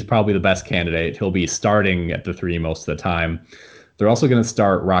Henry. He's probably the best candidate. He'll be starting at the 3 most of the time. They're also going to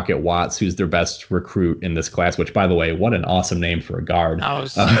start Rocket Watts, who's their best recruit in this class, which, by the way, what an awesome name for a guard. I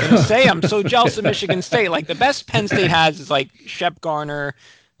was going to say, I'm so jealous of Michigan State. Like, the best Penn State has is like Shep Garner.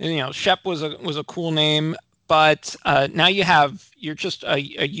 Shep was a cool name. But now you're just a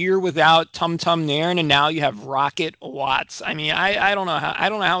year without Tum Tum Nairn, and now you have Rocket Watts. I mean, I don't know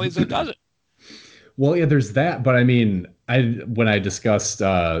how Izzo does it. Well, yeah, there's that. But I mean, when I discussed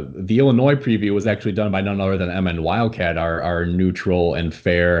the Illinois preview was actually done by none other than MN Wildcat, our neutral and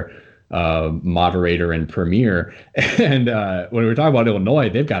fair moderator and premier. And when we were talking about Illinois,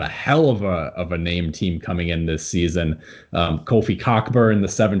 they've got a hell of a name team coming in this season. Kofi Cockburn, the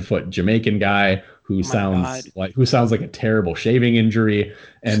 7-foot Jamaican guy who sounds like a terrible shaving injury,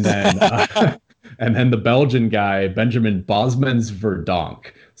 and then and then the Belgian guy Benjamin Bosmans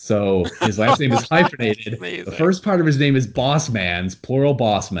Verdonk. So his last name is hyphenated. The first part of his name is Bossmans, plural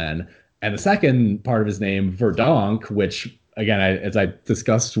Bossman, and the second part of his name Verdonk, which again, as I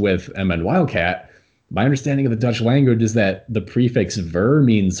discussed with MN Wildcat, my understanding of the Dutch language is that the prefix ver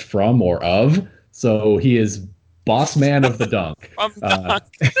means from or of. So he is boss man of the dunk.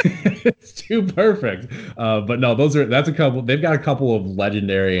 It's too perfect. But no, that's a couple. They've got a couple of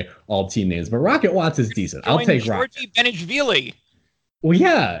legendary all team names, but Rocket Watts is decent. I'll take Rocket. Benishvili. Well,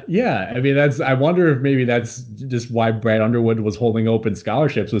 yeah. I mean, I wonder if maybe that's just why Brad Underwood was holding open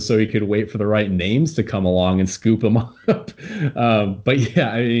scholarships, was so he could wait for the right names to come along and scoop them up. But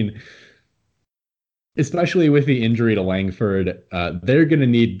yeah, I mean, especially with the injury to Langford, they're going to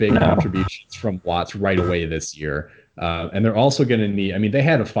need big contributions from Watts right away this year. And they're also going to need, I mean, they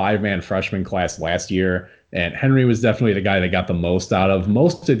had a 5-man freshman class last year, and Henry was definitely the guy that got the most out of.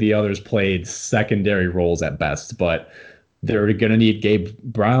 Most of the others played secondary roles at best, but they're going to need Gabe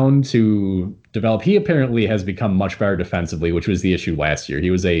Brown to develop. He apparently has become much better defensively, which was the issue last year.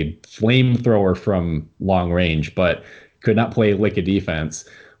 He was a flamethrower from long range, but could not play lick a defense,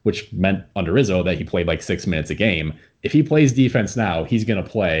 which meant under Izzo that he played like 6 minutes a game. If he plays defense now, he's going to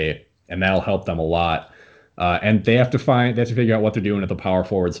play, and that'll help them a lot. And they have to figure out what they're doing at the power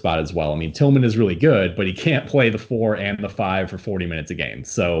forward spot as well. I mean, Tillman is really good, but he can't play the 4 and the 5 for 40 minutes a game.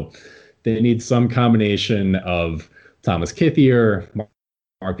 So they need some combination of Thomas Kithier,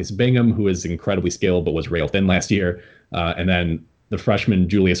 Marcus Bingham, who is incredibly skilled but was rail thin last year, and then the freshman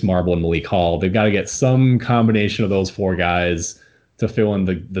Julius Marble and Malik Hall. They've got to get some combination of those 4 guys to fill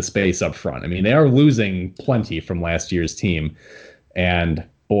in the space up front. I mean, they are losing plenty from last year's team, and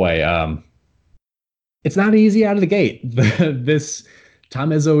boy, it's not easy out of the gate. This Tom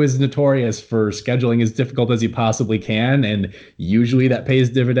Izzo is notorious for scheduling as difficult as he possibly can, and usually that pays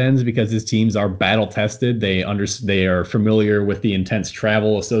dividends because his teams are battle tested. They are familiar with the intense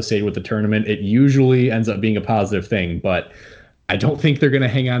travel associated with the tournament. It usually ends up being a positive thing, but I don't think they're going to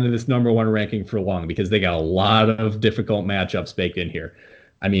hang on to this number 1 ranking for long because they got a lot of difficult matchups baked in here.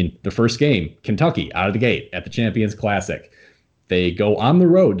 I mean, the first game, Kentucky out of the gate at the Champions Classic. They go on the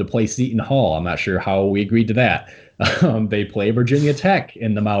road to play Seton Hall. I'm not sure how we agreed to that. They play Virginia Tech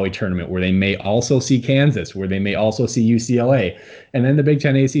in the Maui tournament, where they may also see Kansas, where they may also see UCLA. And then the Big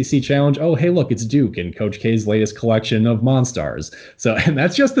Ten ACC Challenge. Oh, hey, look, it's Duke and Coach K's latest collection of Monstars. So, and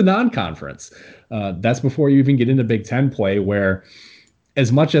that's just the non-conference. That's before you even get into Big Ten play, where as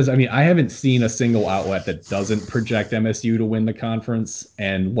much as, I mean, I haven't seen a single outlet that doesn't project MSU to win the conference.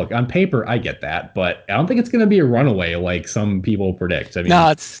 And look, on paper, I get that, but I don't think it's going to be a runaway like some people predict. I mean, no,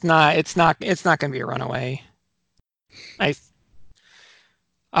 it's not. It's not going to be a runaway. I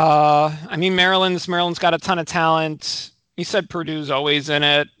mean, Maryland's got a ton of talent. You said Purdue's always in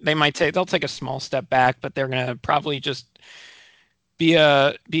it. They'll take a small step back, but they're going to probably just be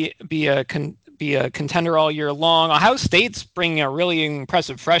a contender all year long. Ohio State's bringing a really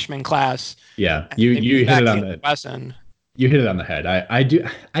impressive freshman class. Yeah, you hit it on the lesson. You hit it on the head. I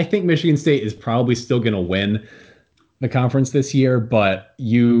think Michigan State is probably still going to win the conference this year, but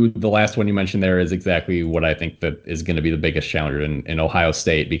the last one you mentioned there is exactly what I think that is going to be the biggest challenger in Ohio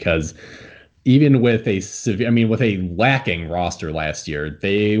State, because even with with a lacking roster last year,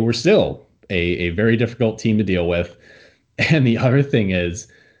 they were still a very difficult team to deal with. And the other thing is,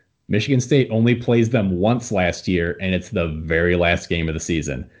 Michigan State only plays them once last year, and it's the very last game of the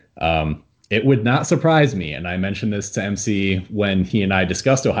season. It would not surprise me, and I mentioned this to MC when he and I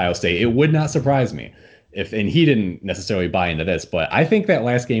discussed Ohio State, it would not surprise me and he didn't necessarily buy into this, but I think that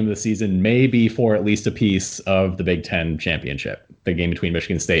last game of the season may be for at least a piece of the Big Ten championship, the game between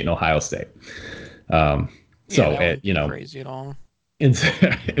Michigan State and Ohio State. Crazy at all.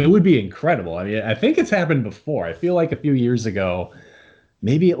 It would be incredible. I mean, I think it's happened before. I feel like a few years ago,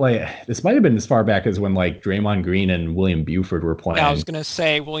 maybe this might have been as far back as when like Draymond Green and William Buford were playing. Yeah, I was gonna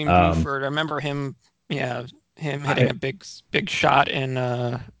say William Buford. I remember him. Yeah, him hitting a big shot in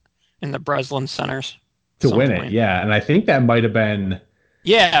the Breslin Centers to win it. Yeah, and I think that might have been.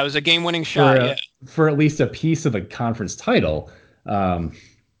 Yeah, it was a game-winning shot. For at least a piece of the conference title.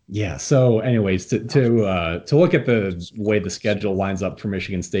 Yeah. So, anyways, to look at the way the schedule lines up for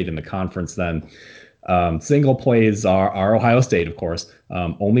Michigan State in the conference, then. Single plays are Ohio State, of course.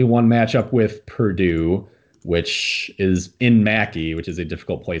 Only one matchup with Purdue, which is in Mackey, which is a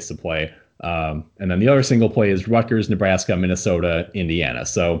difficult place to play. And then the other single play is Rutgers, Nebraska, Minnesota, Indiana.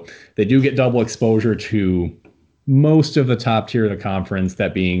 So they do get double exposure to most of the top tier of the conference,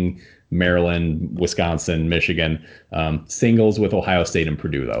 that being Maryland, Wisconsin, Michigan. Singles with Ohio State and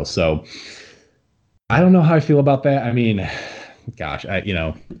Purdue, though. So I don't know how I feel about that. I mean, gosh, I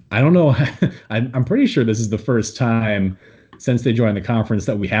don't know. I'm pretty sure this is the first time since they joined the conference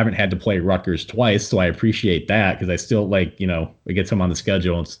that we haven't had to play Rutgers twice. So I appreciate that, because I still it gets them on the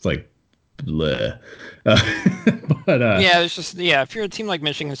schedule. And it's like, bleh. If you're a team like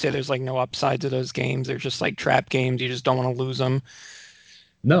Michigan State, there's like no upside to those games. They're just like trap games. You just don't want to lose them.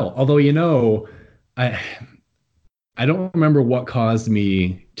 No, although, I don't remember what caused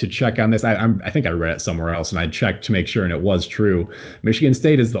me to check on this. I think I read it somewhere else, and I checked to make sure, and it was true. Michigan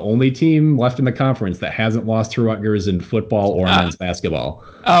State is the only team left in the conference that hasn't lost to Rutgers in football or men's basketball.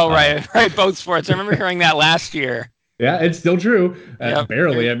 Oh, right, both sports. I remember hearing that last year. Yeah, it's still true. Yep.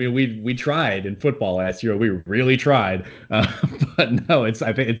 Barely. I mean, we tried in football last year. We really tried, but no, I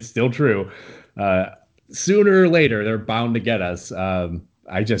think it's still true. Sooner or later, they're bound to get us. I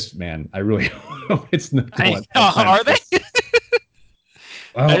really hope it's not. Are they?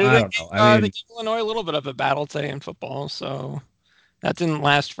 Well, I don't know. They gave Illinois a little bit of a battle today in football, so that didn't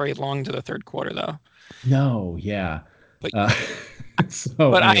last very long to the third quarter, though. No, yeah. But, anyway.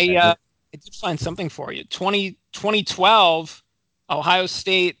 I did find something for you. 2012, Ohio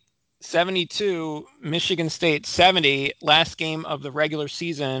State 72, Michigan State 70, last game of the regular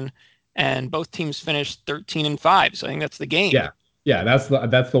season, and both teams finished 13-5. So I think that's the game. Yeah, that's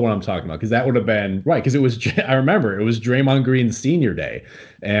the one I'm talking about, because that would have been right, because I remember it was Draymond Green's senior day,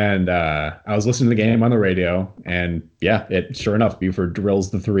 and I was listening to the game on the radio, and yeah, sure enough, Buford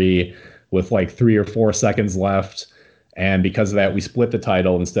drills the three with like 3 or 4 seconds left, and because of that, we split the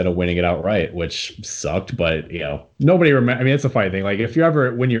title instead of winning it outright, which sucked. But nobody remember. I mean, it's a funny thing. Like if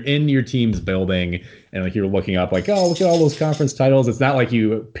when you're in your team's building and like you're looking up, like, oh, look at all those conference titles. It's not like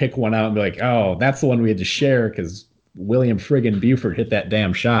you pick one out and be like, oh, that's the one we had to share because William friggin' Buford hit that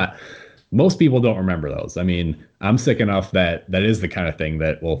damn shot. Most people don't remember those. I mean, I'm sick enough that is the kind of thing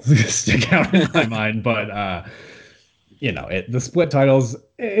that will stick out in my mind. But, the split titles,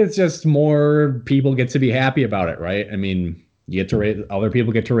 it's just more people get to be happy about it, right? I mean, other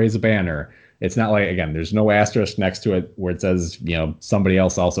people get to raise a banner. It's not like, again, there's no asterisk next to it where it says, somebody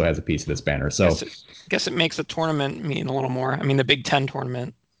else also has a piece of this banner. So I guess it makes the tournament mean a little more. I mean, the Big Ten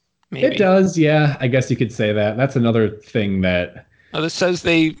tournament. Maybe. It does, yeah. I guess you could say that. That's another thing that. Oh, this says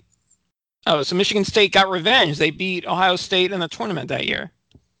they Oh, so Michigan State got revenge. They beat Ohio State in the tournament that year,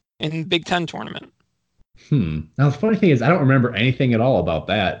 in the Big Ten tournament. Now the funny thing is, I don't remember anything at all about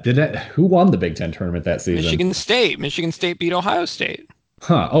that. Who won the Big Ten tournament that season? Michigan State. Michigan State beat Ohio State.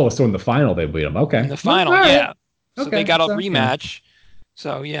 Huh. Oh, so in the final they beat them. Okay. In the final, right. yeah. So okay. they got a rematch.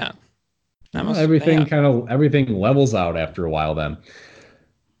 So yeah. Everything levels out after a while then.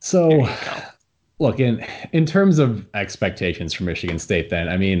 So look, in terms of expectations for Michigan State then,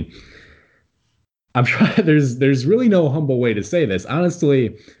 I mean, I'm trying. There's really no humble way to say this.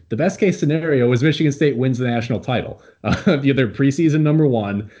 Honestly, the best case scenario is Michigan State wins the national title. They're preseason number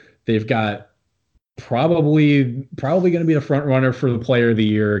one. They've got probably going to be the front runner for the Player of the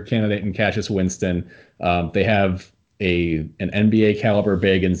Year candidate in Cassius Winston. They have an NBA caliber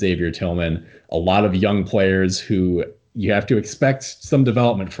big in Xavier Tillman. A lot of young players who you have to expect some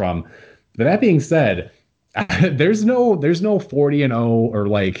development from. But that being said, there's no 40-0 or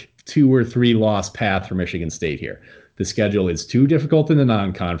like 2 or 3 loss path for Michigan State here. The schedule is too difficult in the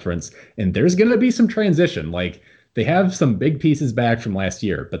non-conference, and there's going to be some transition. Like, they have some big pieces back from last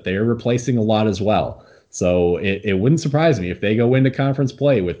year, but they're replacing a lot as well. So it wouldn't surprise me if they go into conference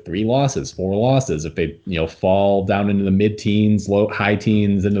play with 3 losses, 4 losses. If they fall down into the mid-teens, high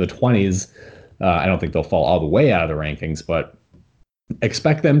teens, into the 20s, I don't think they'll fall all the way out of the rankings, but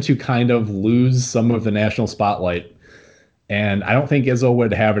expect them to kind of lose some of the national spotlight. And I don't think Izzo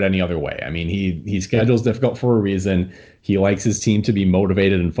would have it any other way. I mean, he schedules difficult for a reason. He likes his team to be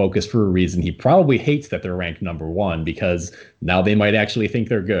motivated and focused for a reason. He probably hates that they're ranked number 1 because now they might actually think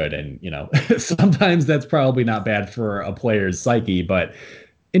they're good. And, sometimes that's probably not bad for a player's psyche. But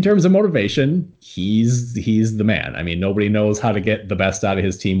in terms of motivation, he's the man. I mean, nobody knows how to get the best out of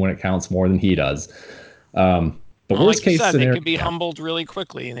his team when it counts more than he does. The worst case scenario, they could be humbled really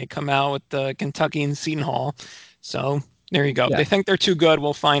quickly, and they come out with the Kentucky and Seton Hall. So there you go. Yeah. If they think they're too good,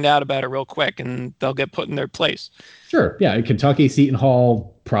 we'll find out about it real quick, and they'll get put in their place. Sure. Yeah, Kentucky, Seton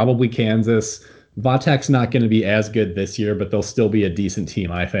Hall, probably Kansas. Vatek's not going to be as good this year, but they'll still be a decent team,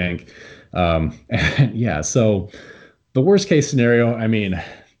 I think. So the worst case scenario, I mean,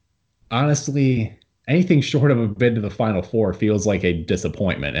 honestly, anything short of a bid to the Final Four feels like a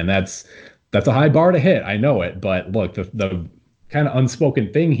disappointment, and that's a high bar to hit. I know it, but look, the kind of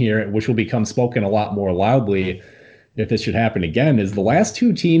unspoken thing here, which will become spoken a lot more loudly if this should happen again, is the last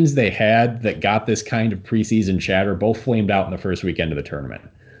 2 teams they had that got this kind of preseason chatter both flamed out in the first weekend of the tournament.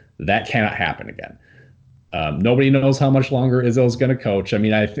 That cannot happen again. Nobody knows how much longer Izzo's going to coach. I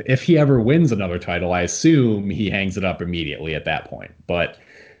mean, if he ever wins another title, I assume he hangs it up immediately at that point. But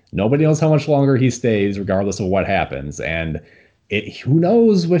nobody knows how much longer he stays, regardless of what happens. And who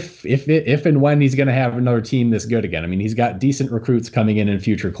knows if and when he's going to have another team this good again. I mean, he's got decent recruits coming in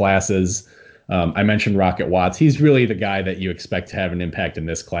future classes. I mentioned Rocket Watts. He's really the guy that you expect to have an impact in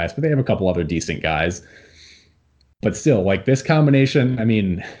this class, but they have a couple other decent guys. But still, like, this combination, I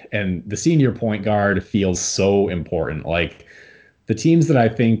mean, and the senior point guard feels so important. Like, the teams that I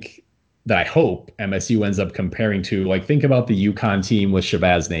hope MSU ends up comparing to, like, think about the UConn team with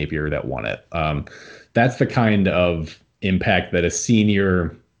Shabazz Napier that won it. That's the kind of impact that a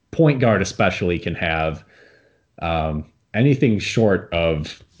senior point guard especially can have. Anything short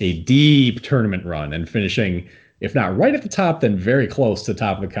of a deep tournament run and finishing, if not right at the top, then very close to the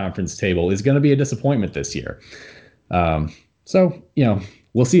top of the conference table, is going to be a disappointment this year. So,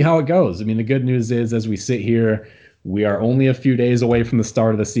 we'll see how it goes. I mean, the good news is, as we sit here, we are only a few days away from the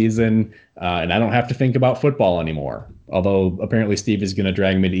start of the season, and I don't have to think about football anymore. Although apparently Steve is going to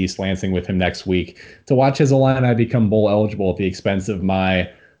drag me to East Lansing with him next week to watch his Illini become bowl eligible at the expense of my,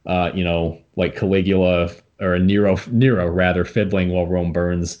 like Caligula or a Nero rather, fiddling while Rome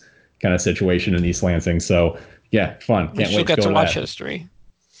burns kind of situation in East Lansing. So yeah, fun. Can't wait to go to watch that. history.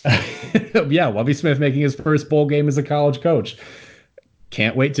 Yeah, Lovie Smith making his first bowl game as a college coach.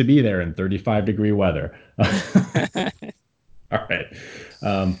 Can't wait to be there in 35-degree weather. All right.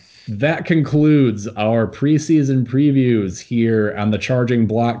 That concludes our preseason previews here on the Charging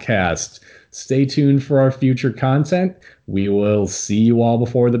Blockcast. Stay tuned for our future content. We will see you all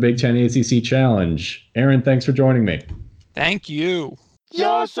before the Big Ten ACC Challenge. Aaron, thanks for joining me. Thank you.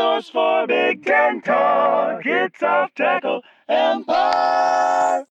 Your source for Big Ten talk. It's Off Tackle Empire.